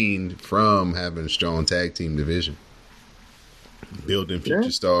gained from having a strong tag team division. Building future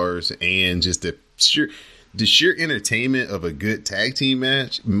stars and just the sheer entertainment of a good tag team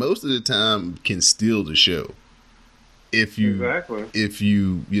match most of the time can steal the show. If you have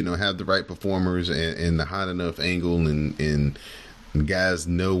the right performers and the hot enough angle and guys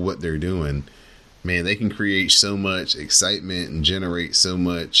know what they're doing, man, they can create so much excitement and generate so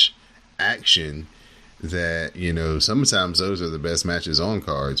much action that, sometimes those are the best matches on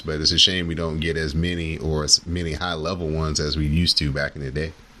cards, but it's a shame we don't get as many high level ones as we used to back in the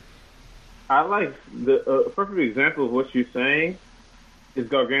day. I like the perfect example of what you're saying is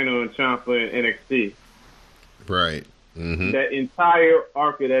Gargano and Ciampa in NXT. Right. Mm-hmm. That entire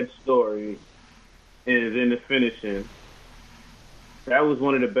arc of that story is in the finishing. That was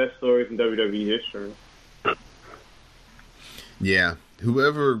one of the best stories in WWE history. Yeah.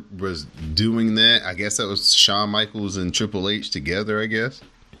 Whoever was doing that, I guess that was Shawn Michaels and Triple H together, I guess,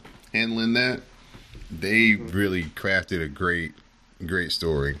 handling that. They really crafted a great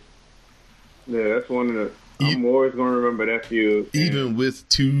story. Yeah, that's one of the. I'm always going to remember that feud. Even with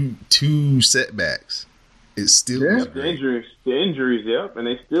two setbacks, it still was great. The injuries, yep. And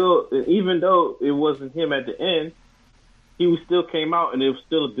they still, even though it wasn't him at the end, he still came out, and it was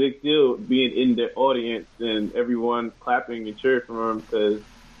still a big deal being in the audience and everyone clapping and cheering for him because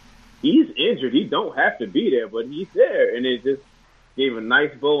he's injured. He don't have to be there, but he's there, and it just gave a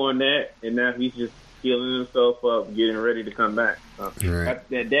nice bow on that. And now he's just healing himself up, getting ready to come back. Right.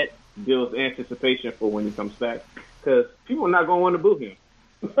 That builds anticipation for when he comes back because people are not going to want to boo him.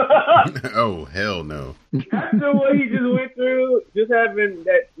 Oh, hell no. After what he just went through, just having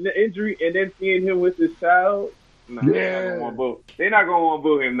that injury and then seeing him with his child, they're not going to want to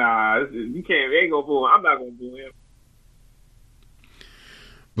boo him. Nah, you can't. They ain't going to boo him. I'm not going to boo him.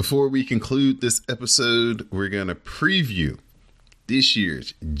 Before we conclude this episode, we're going to preview this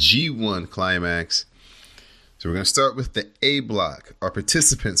year's G1 Climax. So we're going to start with the A block. Our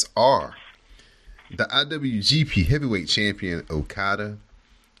participants are the IWGP Heavyweight Champion Okada,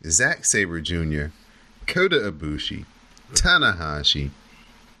 Zack Sabre Jr., Kota Ibushi, Tanahashi,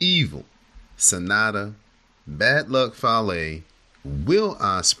 Evil, Sanada, Bad Luck Fale, Will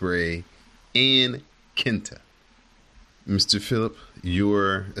Ospreay, and Kenta. Mr. Phillip,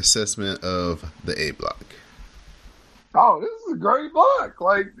 your assessment of the A block. Oh, this is a great block.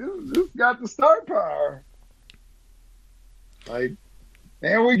 Like, this got the star power. Like,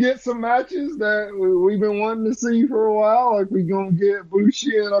 and we get some matches that we've been wanting to see for a while. Like, we're going to get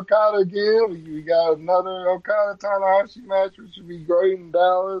Bushi and Okada again. We got another Okada Tanahashi match, which should be great in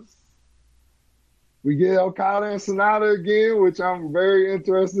Dallas. we get Okada and Sonata again, which I'm very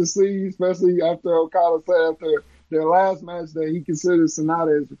interested to see, especially after Okada said after their last match that he considers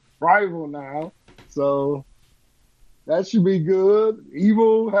Sonata his rival now. So that should be good.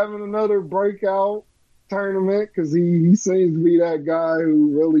 Evil having another breakout tournament because he seems to be that guy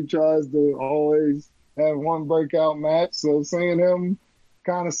who really tries to always have one breakout match. So seeing him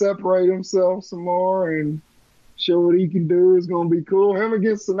kind of separate himself some more and show what he can do is going to be cool. Him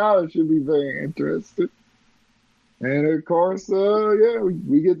against Sonata should be very interesting. And of course,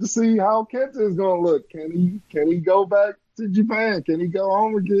 we get to see how Kenta is going to look. Can he go back to Japan? Can he go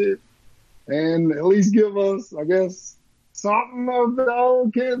home again? And at least give us, I guess, something of the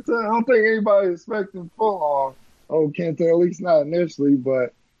old Kenta. I don't think anybody's expecting full on old Kenta, at least not initially.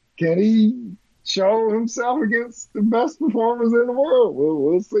 But can he show himself against the best performers in the world?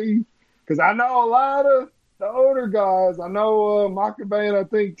 We'll see. Because I know a lot of the older guys, I know Makabe and I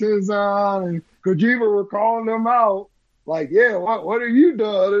think Tenzan and Kojima were calling them out. Like, yeah, what have you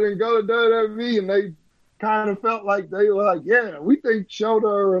done other than go to WWE? And they kind of felt like they were like, yeah, we think Shota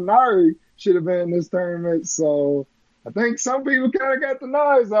or Inari should have been in this tournament. So I think some people kind of got the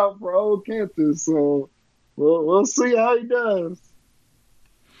knives out for old Kenta. So we'll see how he does.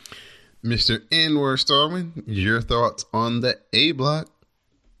 Mr. Anwar Starwin, your thoughts on the A block?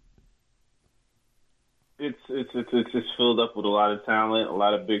 It's filled up with a lot of talent, a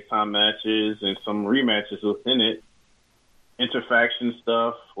lot of big time matches, and some rematches within it. Interfaction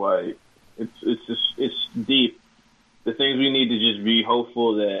stuff, like it's deep. The things we need to just be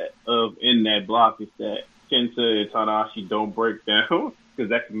hopeful in that block is that Kenta and Tanahashi don't break down because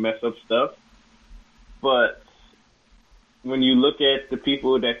that can mess up stuff. But when you look at the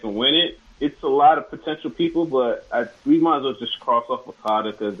people that can win it, it's a lot of potential people. But we might as well just cross off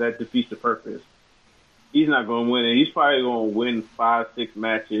Okada because that defeats the purpose. He's not going to win it. He's probably going to win 5-6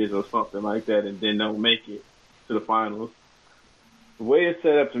 matches or something like that and then don't make it to the finals. The way it's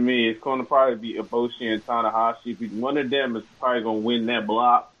set up to me, it's going to probably be Ibushi and Tanahashi. One of them is probably going to win that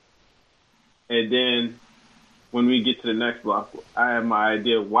block. And then when we get to the next block, I have my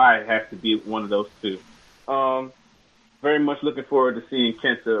idea why it has to be one of those two. Very much looking forward to seeing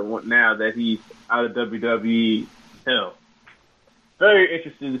Kenta now that he's out of WWE hell. Very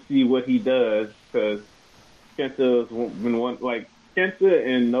interested to see what he does because Kenta's been Kenta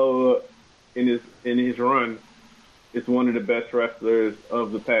and Noah in his run is one of the best wrestlers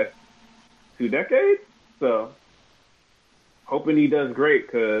of the past 2 decades. So hoping he does great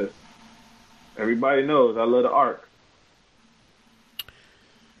because everybody knows I love the arc.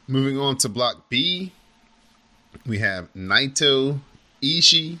 Moving on to Block B, we have Naito,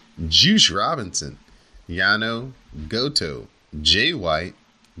 Ishii, Juice Robinson, Yano, Goto, Jay White,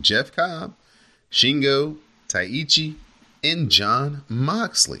 Jeff Cobb, Shingo, Taichi, and Jon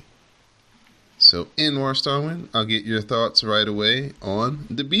Moxley. So, Anwar Starwin, I'll get your thoughts right away on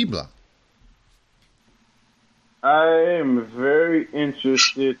the B block. I am very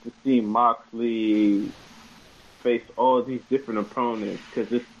interested to see Moxley face all these different opponents because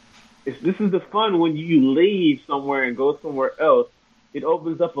this is the fun when you leave somewhere and go somewhere else. It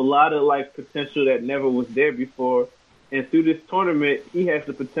opens up a lot of potential that never was there before. And through this tournament, he has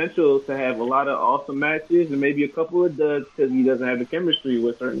the potential to have a lot of awesome matches and maybe a couple of duds because he doesn't have the chemistry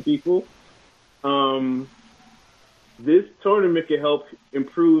with certain people. This tournament can help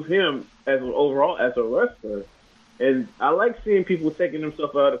improve him overall as a wrestler. And I like seeing people taking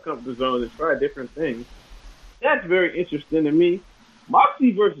themselves out of the comfort zone and try different things. That's very interesting to me.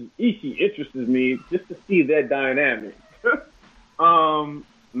 Moxley versus Ishii interests me just to see that dynamic.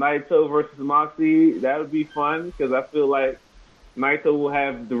 Naito versus Moxley, that would be fun because I feel like Naito will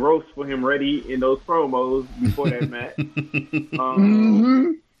have the roast for him ready in those promos before that match.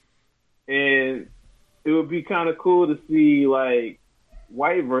 And it would be kind of cool to see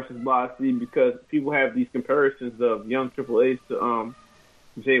White versus Moxley because people have these comparisons of young Triple H to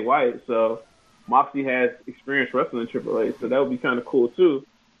Jay White. So Moxley has experience wrestling Triple H, so that would be kind of cool too.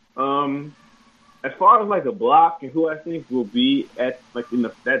 As far as a block and who I think will be at in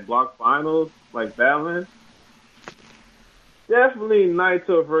that block finals, balance, definitely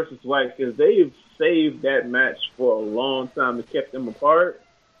Naito versus White because they've saved that match for a long time and kept them apart.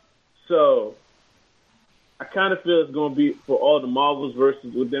 So I kind of feel it's going to be for all the Marvels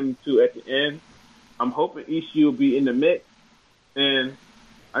versus with them two at the end. I'm hoping Ishii will be in the mix, and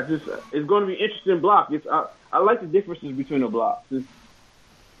it's going to be an interesting block. I like the differences between the blocks.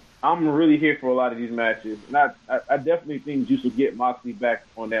 I'm really here for a lot of these matches. And I definitely think Juice will get Moxley back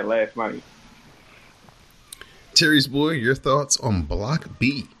on that last night. Terry's boy, your thoughts on Block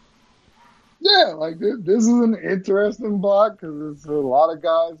B? Yeah, like this is an interesting block because it's a lot of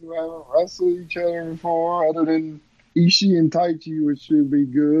guys who haven't wrestled each other before, other than Ishii and Taichi, which should be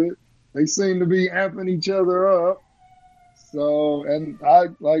good. They seem to be amping each other up. So, and I,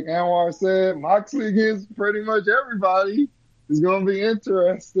 like Anwar said, Moxley against pretty much everybody is going to be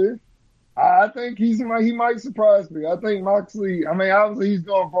interesting. I think he might surprise me. I think Moxley, I mean, obviously he's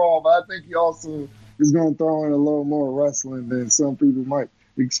going to brawl, but I think he also is going to throw in a little more wrestling than some people might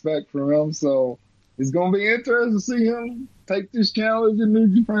expect from him. So it's going to be interesting to see him take this challenge in New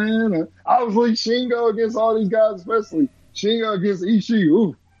Japan. And obviously Shingo against all these guys, especially Shingo against Ishii.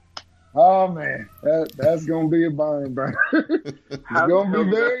 Ooh. Oh man, that's going to be a burn. It's going to be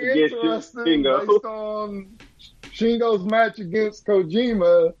very interesting based on Shingo's match against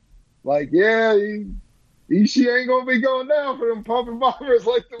Kojima. Like, yeah, Ishii ain't going to be going down for them pumping bombers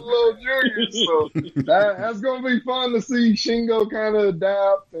like the little juniors. So that's going to be fun to see Shingo kind of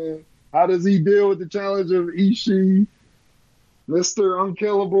adapt. And how does he deal with the challenge of Ishii, Mr.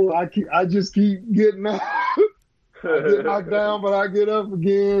 Unkillable? I just keep getting up. I get knocked down, but I get up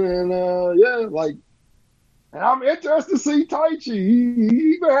again. And, yeah, like, and I'm interested to see Taichi.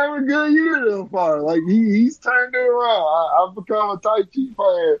 He's been having a good year so far. Like, he's turned it around. I've become a Taichi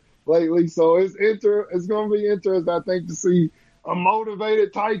fan lately, so it's going to be interesting, I think, to see a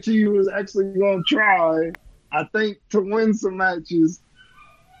motivated Taichi who is actually going to try, I think, to win some matches.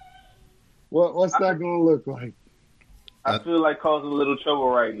 What's that going to look like? I feel like causing a little trouble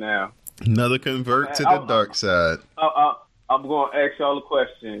right now. Another convert to the dark side. I'm going to ask y'all a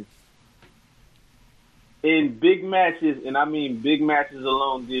question. In big matches, and I mean big matches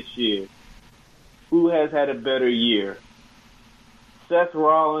alone this year, who has had a better year? Seth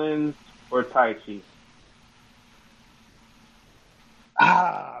Rollins or Taichi?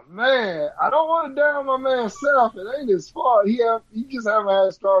 Man, I don't want to down my man Seth. It ain't his fault. He just haven't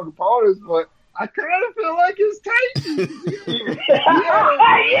had strong opponents, but I kind of feel like it's Taichi.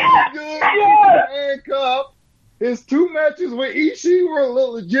 Handcuff. His two matches with Ishii were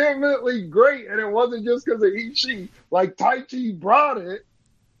legitimately great, and it wasn't just because of Ishii. Like, Taichi brought it.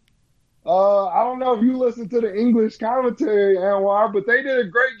 I don't know if you listened to the English commentary, Anwar, but they did a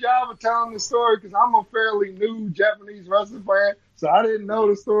great job of telling the story because I'm a fairly new Japanese wrestling fan, so I didn't know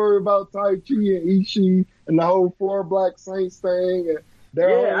the story about Taichi and Ishii and the whole Four Black Saints thing. And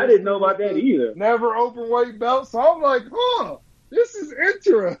I didn't know about that either. Never open weight belt, so I'm like, this is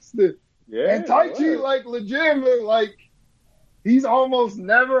interesting. Yeah, and Taichi, like, legitimate, like, he's almost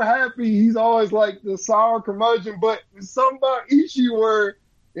never happy. He's always like the sour curmudgeon, but something about Ishii where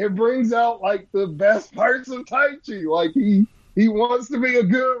it brings out like the best parts of Taichi. Like he wants to be a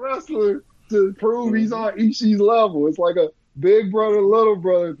good wrestler to prove he's on Ishii's level. It's like a big brother, little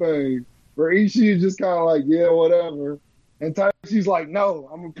brother thing where Ishii is just kind of like, yeah, whatever. And Taichi's like, no,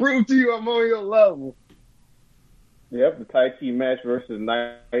 I'm going to prove to you I'm on your level. Yep, the Taichi match versus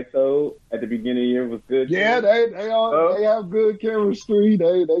Naito at the beginning of the year was good. Yeah, they have good chemistry.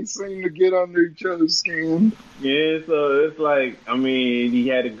 They seem to get under each other's skin. Yeah, so it's like, I mean, he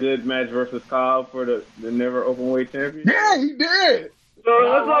had a good match versus Kyle for the never openweight champion. Yeah, he did.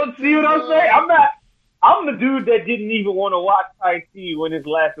 So see what I'm saying? I'm the dude that didn't even want to watch Taichi when his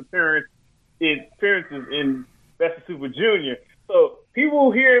last appearances in Best of Super Junior. So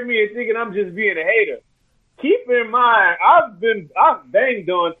people hearing me and thinking I'm just being a hater. Keep in mind, I've banged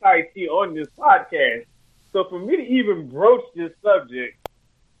on Taichi on this podcast. So for me to even broach this subject,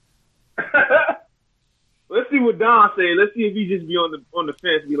 let's see what Don say. Let's see if he just be on the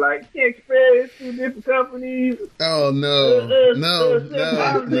fence, be like, you can't compare it to different companies. Oh no, no. They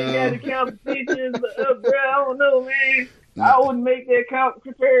got the competition, bro. I don't know, man. I wouldn't make that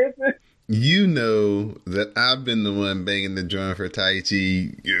comparison. You know that I've been the one banging the drum for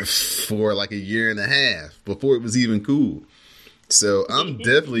Taichi for like a year and a half before it was even cool. So I'm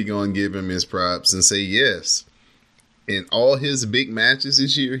definitely going to give him his props and say yes. In all his big matches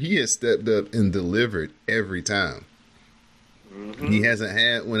this year, he has stepped up and delivered every time. Mm-hmm. He hasn't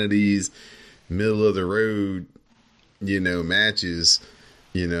had one of these middle of the road, matches,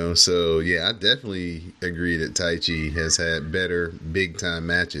 So yeah, I definitely agree that Taichi has had better big time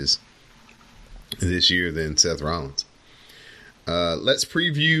matches this year than Seth Rollins. Let's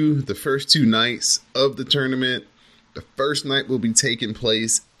preview the first two nights of the tournament. The first night will be taking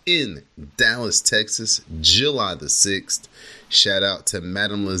place in Dallas, Texas, July the 6th. Shout out to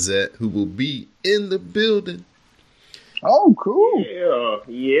Madame Lizette, who will be in the building. Oh, cool.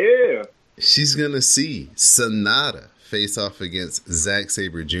 Yeah. She's going to see Sonata face off against Zack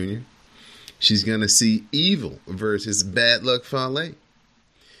Sabre Jr. She's going to see Evil versus Bad Luck Fale.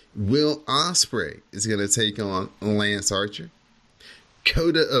 Will Ospreay is going to take on Lance Archer.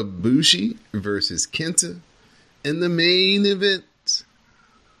 Kota Ibushi versus Kenta. In the main event,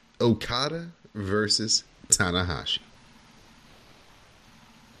 Okada versus Tanahashi.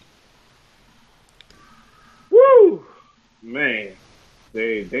 Woo! Man,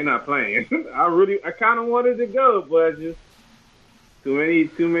 they not playing. I kind of wanted to go, but just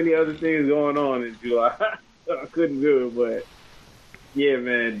too many other things going on in July. I couldn't do it, but yeah,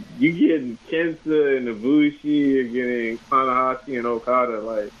 man, you getting Kenta and Ibushi, you're getting Tanahashi and Okada,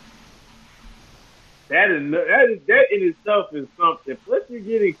 like that in itself is something. Plus, you're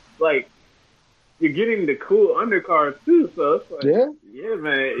getting the cool undercard too, so it's like, yeah,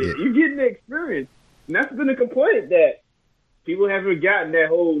 man, you're getting the experience, and that's been a complaint that people haven't gotten that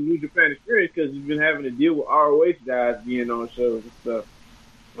whole New Japan experience because you've been having to deal with ROH guys being on shows and stuff.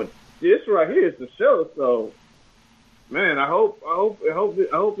 But this right here is the show, so. Man, I hope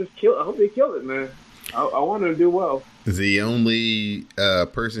it's kill. I hope they kill it, man. I want them to do well. The only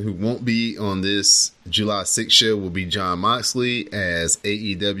person who won't be on this July 6th show will be Jon Moxley, as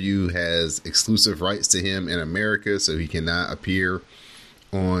AEW has exclusive rights to him in America, so he cannot appear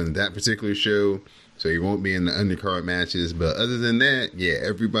on that particular show. So he won't be in the undercard matches. But other than that, yeah,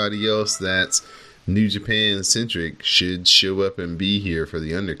 everybody else that's New Japan centric should show up and be here for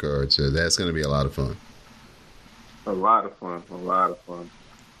the undercard. So that's going to be a lot of fun. A lot of fun.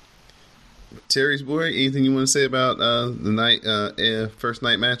 Terry's boy, anything you want to say about the first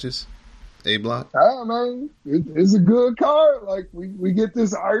night matches? A block? Man, it's a good card. Like we get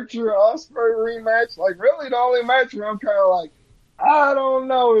this Archer Ospreay rematch. Like really, the only match where I'm kind of like, I don't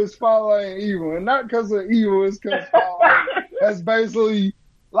know, is Fale and Evil, and not because of Evil, it's because Fale has basically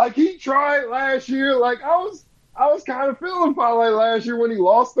like he tried last year. Like I was kind of feeling Fale last year when he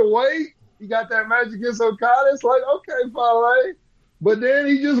lost the weight. He got that match against Okada. It's like, okay, Fale. But then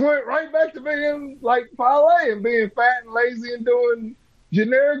he just went right back to being like Fale and being fat and lazy and doing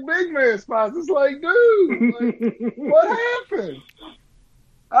generic big man spots. It's like, dude, like, what happened?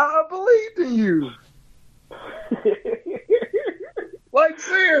 I believed in you. Like,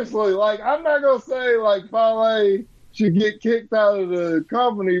 seriously, like, I'm not going to say, like, Fale should get kicked out of the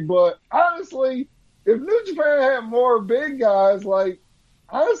company, but honestly, if New Japan had more big guys, like,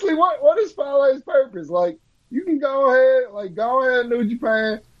 honestly, what is Fale's purpose? Like, you can go ahead, New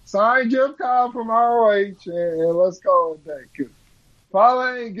Japan, sign Jeff Cobb from ROH, and let's call it that. Cause Fale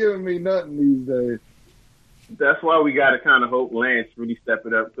ain't giving me nothing these days. That's why we got to kind of hope Lance really step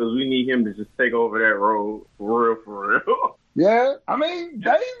it up, because we need him to just take over that role for real. Yeah, I mean,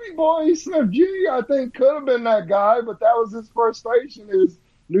 Davey Boy Smith Jr., I think, could have been that guy, but that was his frustration, is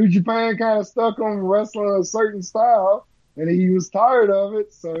New Japan kind of stuck on wrestling a certain style. And he was tired of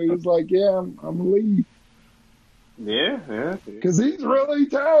it, so he was like, yeah, I'm going to leave. Yeah. Because he's really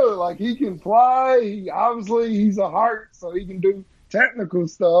talented. Like, he can fly. He's a heart, so he can do technical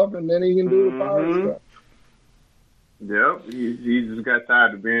stuff, and then he can do the power stuff. Yep, he just got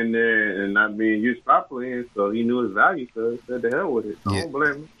tired of being there and not being used properly, and so he knew his value, so he said, the hell with it. I don't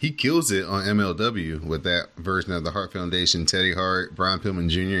blame him. He kills it on MLW with that version of the Hart Foundation, Teddy Hart, Brian Pillman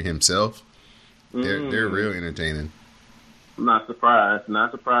Jr. himself. They're real entertaining. I'm not surprised.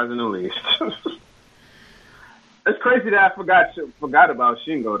 Not surprised in the least. It's crazy that I forgot about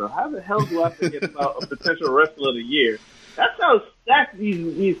Shingo, though. How the hell do I forget about a potential wrestler of the year? That's how stacked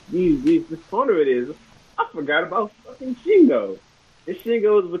this tournament is. I forgot about fucking Shingo. And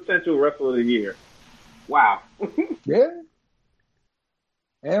Shingo is a potential wrestler of the year. Wow. Yeah.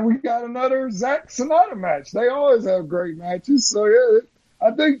 And we got another Zack Sonata match. They always have great matches. So, yeah,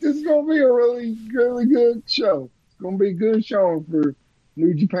 I think this is going to be a really, really good show. Going to be a good show for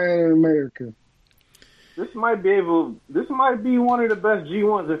New Japan in America. This might be one of the best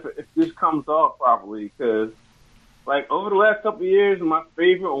G1s if this comes off properly, because like over the last couple of years, my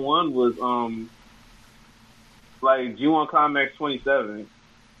favorite one was like G1 Climax 27,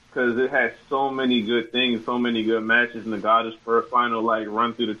 because it had so many good things, so many good matches, and the Goddess final like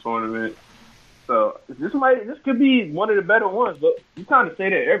run through the tournament. So this could be one of the better ones, but you kind of say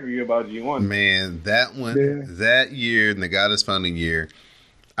that every year about G1. Man, that one, that year, Nagata's founding year,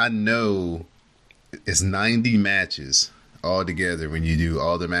 I know it's 90 matches all together. When you do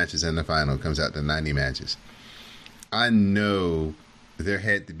all the matches in the final, it comes out to 90 matches. I know there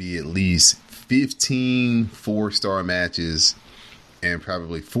had to be at least 15 4-star matches and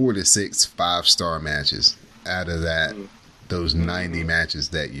probably 4 to 6 5-star matches out of that. Those 90 matches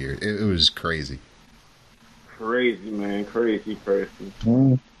that year. It was crazy. Crazy, man. Crazy.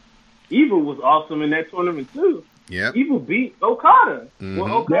 Evil was awesome in that tournament, too. Yeah. Evil beat Okada.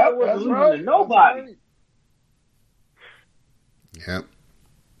 Well, Okada wasn't losing to nobody. Yep.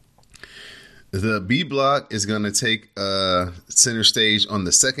 The B block is going to take center stage on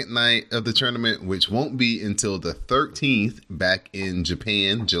the second night of the tournament, which won't be until the 13th back in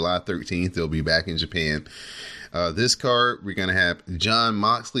Japan. July 13th, they'll be back in Japan. This card, we're going to have Jon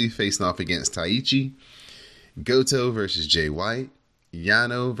Moxley facing off against Taichi, Goto versus Jay White,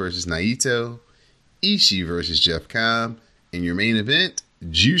 Yano versus Naito, Ishii versus Jeff Cobb, and your main event,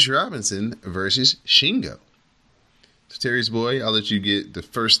 Juice Robinson versus Shingo. So Terry's boy, I'll let you get the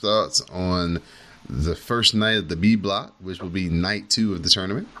first thoughts on the first night of the B block, which will be night 2 of the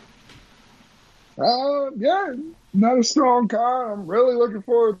tournament. Yeah, not a strong card. I'm really looking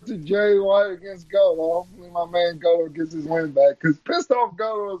forward to Jay White against Goto. Hopefully my man Goto gets his win back, because Pissed Off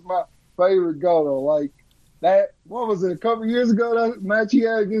Goto is my favorite Goto. Like, that, what was it, a couple years ago, that match he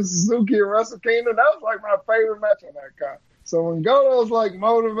had against Suzuki at Wrestle Kingdom, that was like my favorite match on that card. So when Goto's like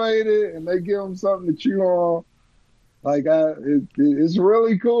motivated and they give him something to chew on, like, it's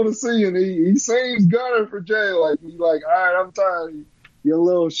really cool to see. And he seems gunning for Jay. Like, he's like, all right, I'm tired of your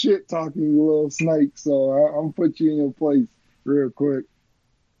little shit talking, you little snake. So I'm going to put you in your place real quick.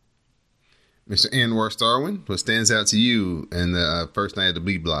 Mr. Anwar Starwin, what stands out to you in the first night of the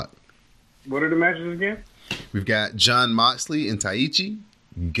B block? What are the matches again? We've got Jon Moxley and Taichi,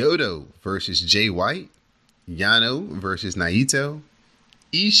 Goto versus Jay White, Yano versus Naito,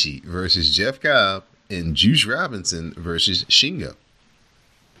 Ishii versus Jeff Cobb, and Juice Robinson versus Shingo.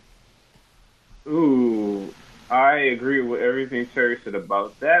 Ooh, I agree with everything Terry said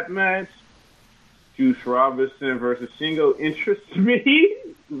about that match. Juice Robinson versus Shingo interests me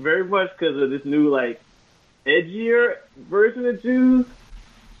very much because of this new, like, edgier version of Juice.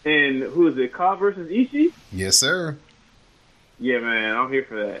 And who is it, Cobb versus Ishii? Yes, sir. Yeah, man, I'm here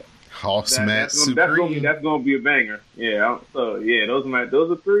for that. Hoss match supreme. That's gonna be a banger. Yeah, those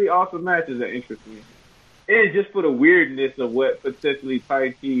are 3 awesome matches that interest me. And just for the weirdness of what potentially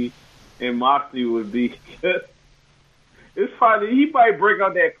Taichi and Moxley would be. It's probably, he might break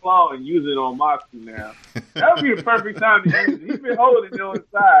out that claw and use it on Moxley now. That would be the perfect time to use it. He's been holding it on the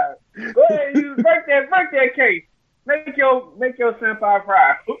side. Go ahead, break that case. Make your senpai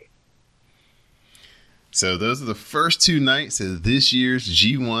proud. So those are the first 2 nights of this year's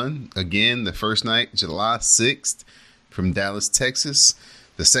G1. Again, the first night, July 6th from Dallas, Texas.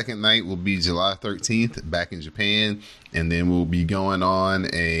 The second night will be July 13th back in Japan. And then we'll be going on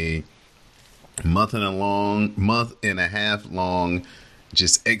a month and a half long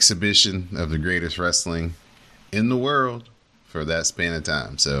just exhibition of the greatest wrestling in the world for that span of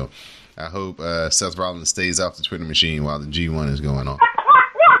time. So I hope Seth Rollins stays off the Twitter machine while the G1 is going on.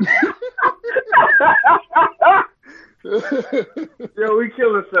 Yo, we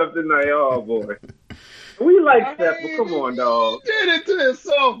killing Seth tonight. Oh, boy. We like Seth, but come on, dog. He did it to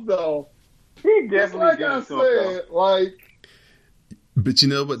himself, though. He definitely did it to himself. Like, but you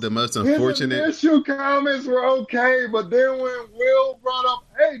know what the most unfortunate... His initial comments were okay, but then when Will brought up,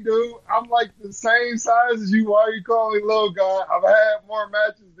 hey, dude, I'm like the same size as you. Why are you calling me little guy? I've had more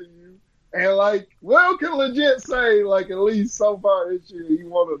matches than you. And, like, Will can legit say, like, at least so far this year, he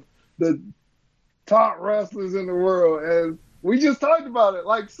one of the top wrestlers in the world. And we just talked about it.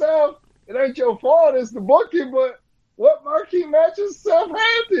 Like, Seth, it ain't your fault. It's the booking, but what marquee matches Seth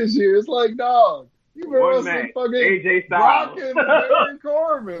had this year? It's like, dog, you been wrestling fucking AJ Styles and Baron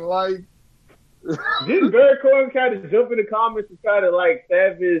Corbin. Like, didn't Baron Corbin kind of jump in the comments and try to, like,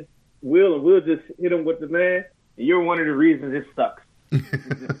 savage Will, and Will just hit him with the man? And you're one of the reasons it sucks.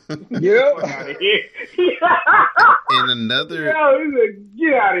 Yeah. And another get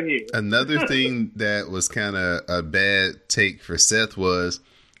out of here. Another thing that was kind of a bad take for Seth was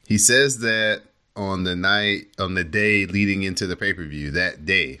he says that on the day leading into the pay-per-view, that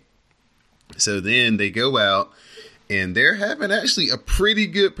day. So then they go out and they're having actually a pretty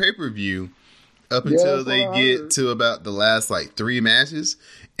good pay-per-view up until they get to about the last like 3 matches.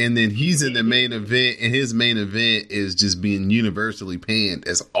 And then he's in the main event, and his main event is just being universally panned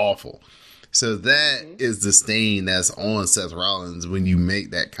as awful. So that is the stain that's on Seth Rollins when you make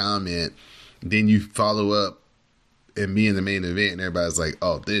that comment. Then you follow up and be in the main event, and everybody's like,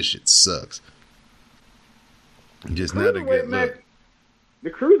 oh, this shit sucks. Just not a good look. The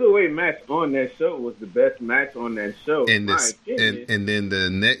Cruiserweight match on that show was the best match on that show. And then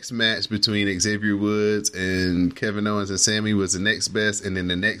the next match between Xavier Woods and Kevin Owens and Sammy was the next best. And then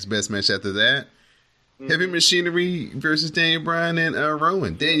the next best match after that, Heavy Machinery versus Daniel Bryan and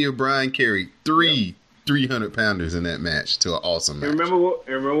Rowan. Daniel Bryan carried 300-pounders in that match to an awesome match.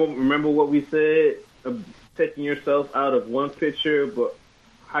 Remember what we said? Taking yourself out of one picture, but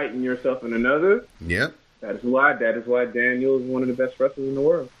heightening yourself in another. Yep. That is why Daniel is one of the best wrestlers in the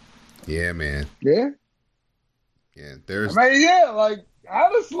world. Yeah, man. Yeah. Yeah, there's. I mean, yeah, like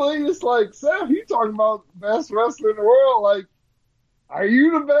honestly, it's like, Seth, you talking about best wrestler in the world. Like, are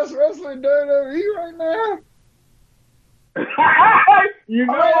you the best wrestler in WWE right now? You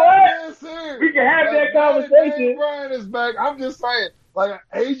know what? We can have that conversation. Daniel Bryan is back. I'm just saying, like,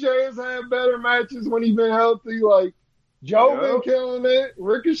 AJ has had better matches when he's been healthy. Like, Joe been killing it.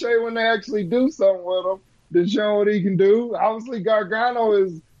 Ricochet, when they actually do something with him, been showing what he can do. Obviously, Gargano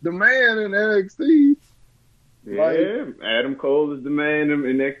is the man in NXT. Yeah, like, Adam Cole is the man in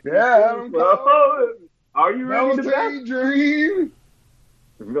NXT. Yeah, Adam Cole. Are you really the best? Dream?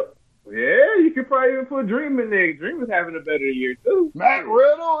 Yeah, you could probably even put Dream in there. Dream is having a better year, too. Matt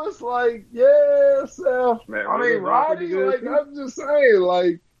Riddle, it's like, yeah, Seth. Roddy, like, I'm just saying,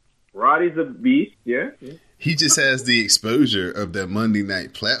 like. Roddy's a beast, yeah. He just has the exposure of that Monday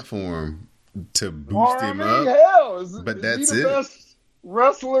night platform to boost him up. Hell, but that's he the best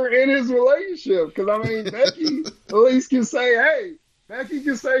wrestler in his relationship? Because, I mean, Becky at least can say, hey, Becky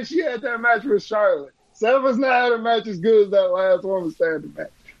can say she had that match with Charlotte. Seth has not had a match as good as that last woman standing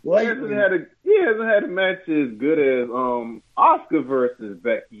match. He hasn't had a match as good as Asuka versus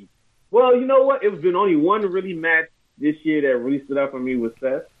Becky. Well, you know what? It's been only one really match this year that really stood out for me with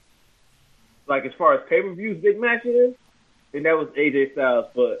Seth. Like, as far as pay-per-views, big matches, and that was AJ Styles,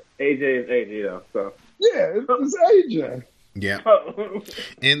 but AJ is AJ, though, so. Yeah, it's AJ. Yeah.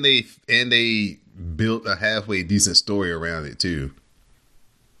 and they built a halfway decent story around it, too.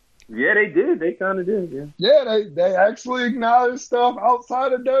 Yeah, they did. They kind of did, yeah. Yeah, they actually acknowledge stuff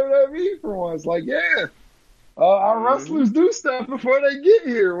outside of WWE for once. Like, yeah, our wrestlers do stuff before they get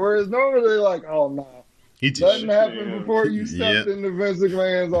here, whereas normally they're like, oh, no. Nothing happened before you stepped into Vince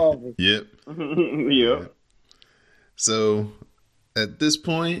McMahon's office. Yep. Yep. So, at this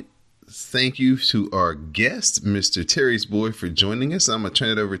point, thank you to our guest, Mr. Terry's Boy, for joining us. I'm going to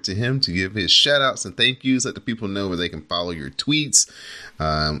turn it over to him to give his shout-outs and thank yous. Let the people know where they can follow your tweets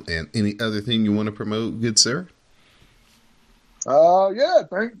and any other thing you want to promote, good sir. Shout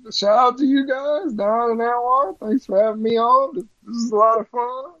out to you guys, Don and Anwar. Thanks for having me on. This is a lot of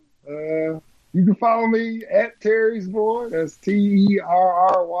fun. You can follow me at Terry's Boy. That's TerrysBoy.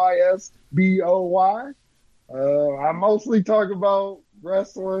 I mostly talk about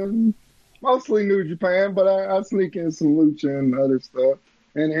wrestling, mostly New Japan, but I sneak in some lucha and other stuff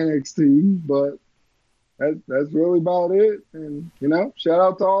and NXT. But that's really about it. And, you know, shout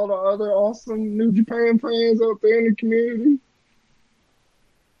out to all the other awesome New Japan fans out there in the community.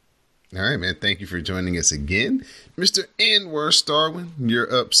 All right, man. Thank you for joining us again. Mr. Anwar Starwin, you're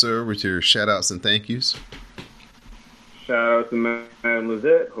up, sir, with your shout-outs and thank yous. Shout out to Madam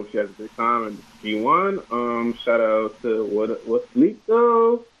Lizette. Hope she has a good time in G1. Shout out to What's Leaked,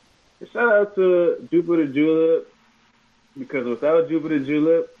 though. Shout out to Jupiter Julep, because without Jupiter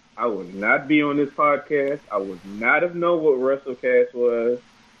Julep, I would not be on this podcast. I would not have known what WrestleCast was.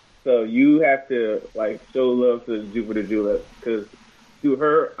 So you have to, like, show love to Jupiter Julep, because through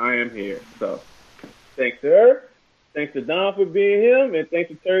her, I am here. So, thanks to her. Thanks to Don for being him. And thanks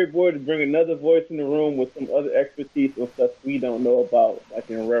to Terry Boy to bring another voice in the room with some other expertise on stuff we don't know about, like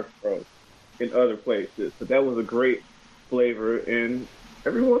in RevPro and other places. So that was a great flavor. And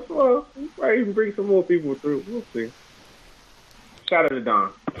every once in a while, we probably even bring some more people through. We'll see. Shout out to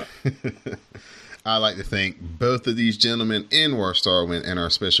Don. I'd like to thank both of these gentlemen, Anwar Starwin and our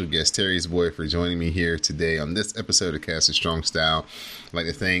special guest, Terry's Boy, for joining me here today on this episode of Cast of Strong Style. I'd like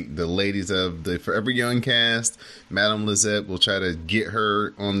to thank the ladies of the Forever Young cast. Madam Lizette, we'll try to get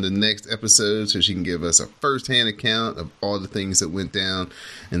her on the next episode so she can give us a first-hand account of all the things that went down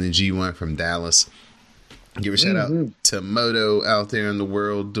in the G1 from Dallas. Give a shout out to Moto out there in the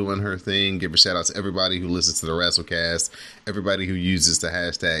world doing her thing. Give a shout out to everybody who listens to the WrestleCast, everybody who uses the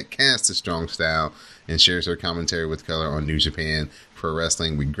hashtag #CastOfStrongStyle and shares their commentary with color on New Japan Pro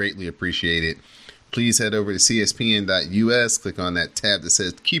Wrestling. We greatly appreciate it. Please head over to CSPN.us, click on that tab that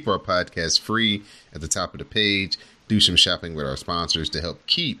says Keep Our Podcast Free at the top of the page. Do some shopping with our sponsors to help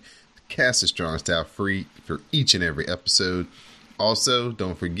keep Cast of Strong Style free for each and every episode. Also,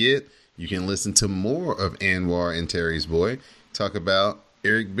 don't forget, you can listen to more of Anwar and Terry's Boy talk about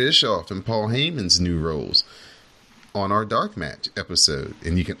Eric Bischoff and Paul Heyman's new roles on our Dark Match episode.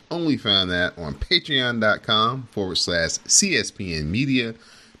 And you can only find that on patreon.com/CSPN Media.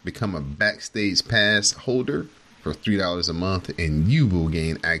 Become a Backstage Pass holder for $3 a month, and you will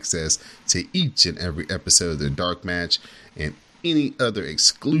gain access to each and every episode of the Dark Match and any other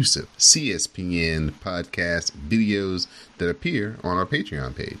exclusive CSPN podcast videos that appear on our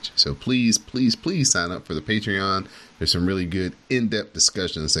Patreon page. So please, please, please sign up for the Patreon. There's some really good in-depth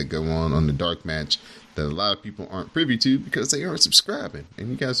discussions that go on the Dark Match that a lot of people aren't privy to because they aren't subscribing. And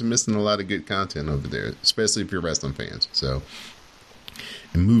you guys are missing a lot of good content over there, especially if you're wrestling fans. So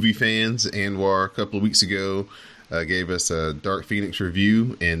movie fans. Anwar, a couple of weeks ago, gave us a Dark Phoenix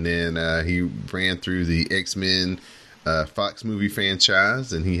review, and then he ran through the X-Men Fox movie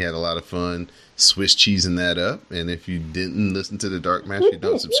franchise, and he had a lot of fun Swiss cheesing that up. And if you didn't listen to the Dark Match, you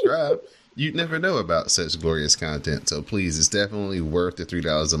don't subscribe, you'd never know about such glorious content. So please, it's definitely worth the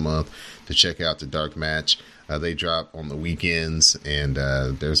 $3 a month to check out the Dark Match. They drop on the weekends, and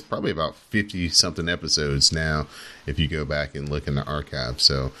there's probably about 50-something episodes now if you go back and look in the archive.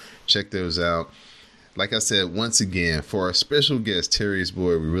 So check those out. Like I said, once again, for our special guest, Terry's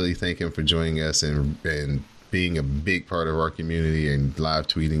Boy, we really thank him for joining us and being a big part of our community and live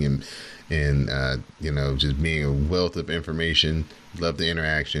tweeting and just being a wealth of information. Love the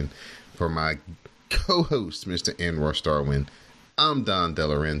interaction. For my co-host, Mr. Anwar Starwin, I'm Don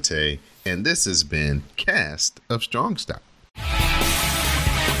Delarente, and this has been Cast of Strong Style.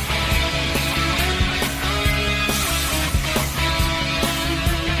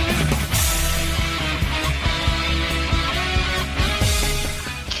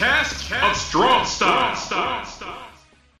 Cast of Strong Style.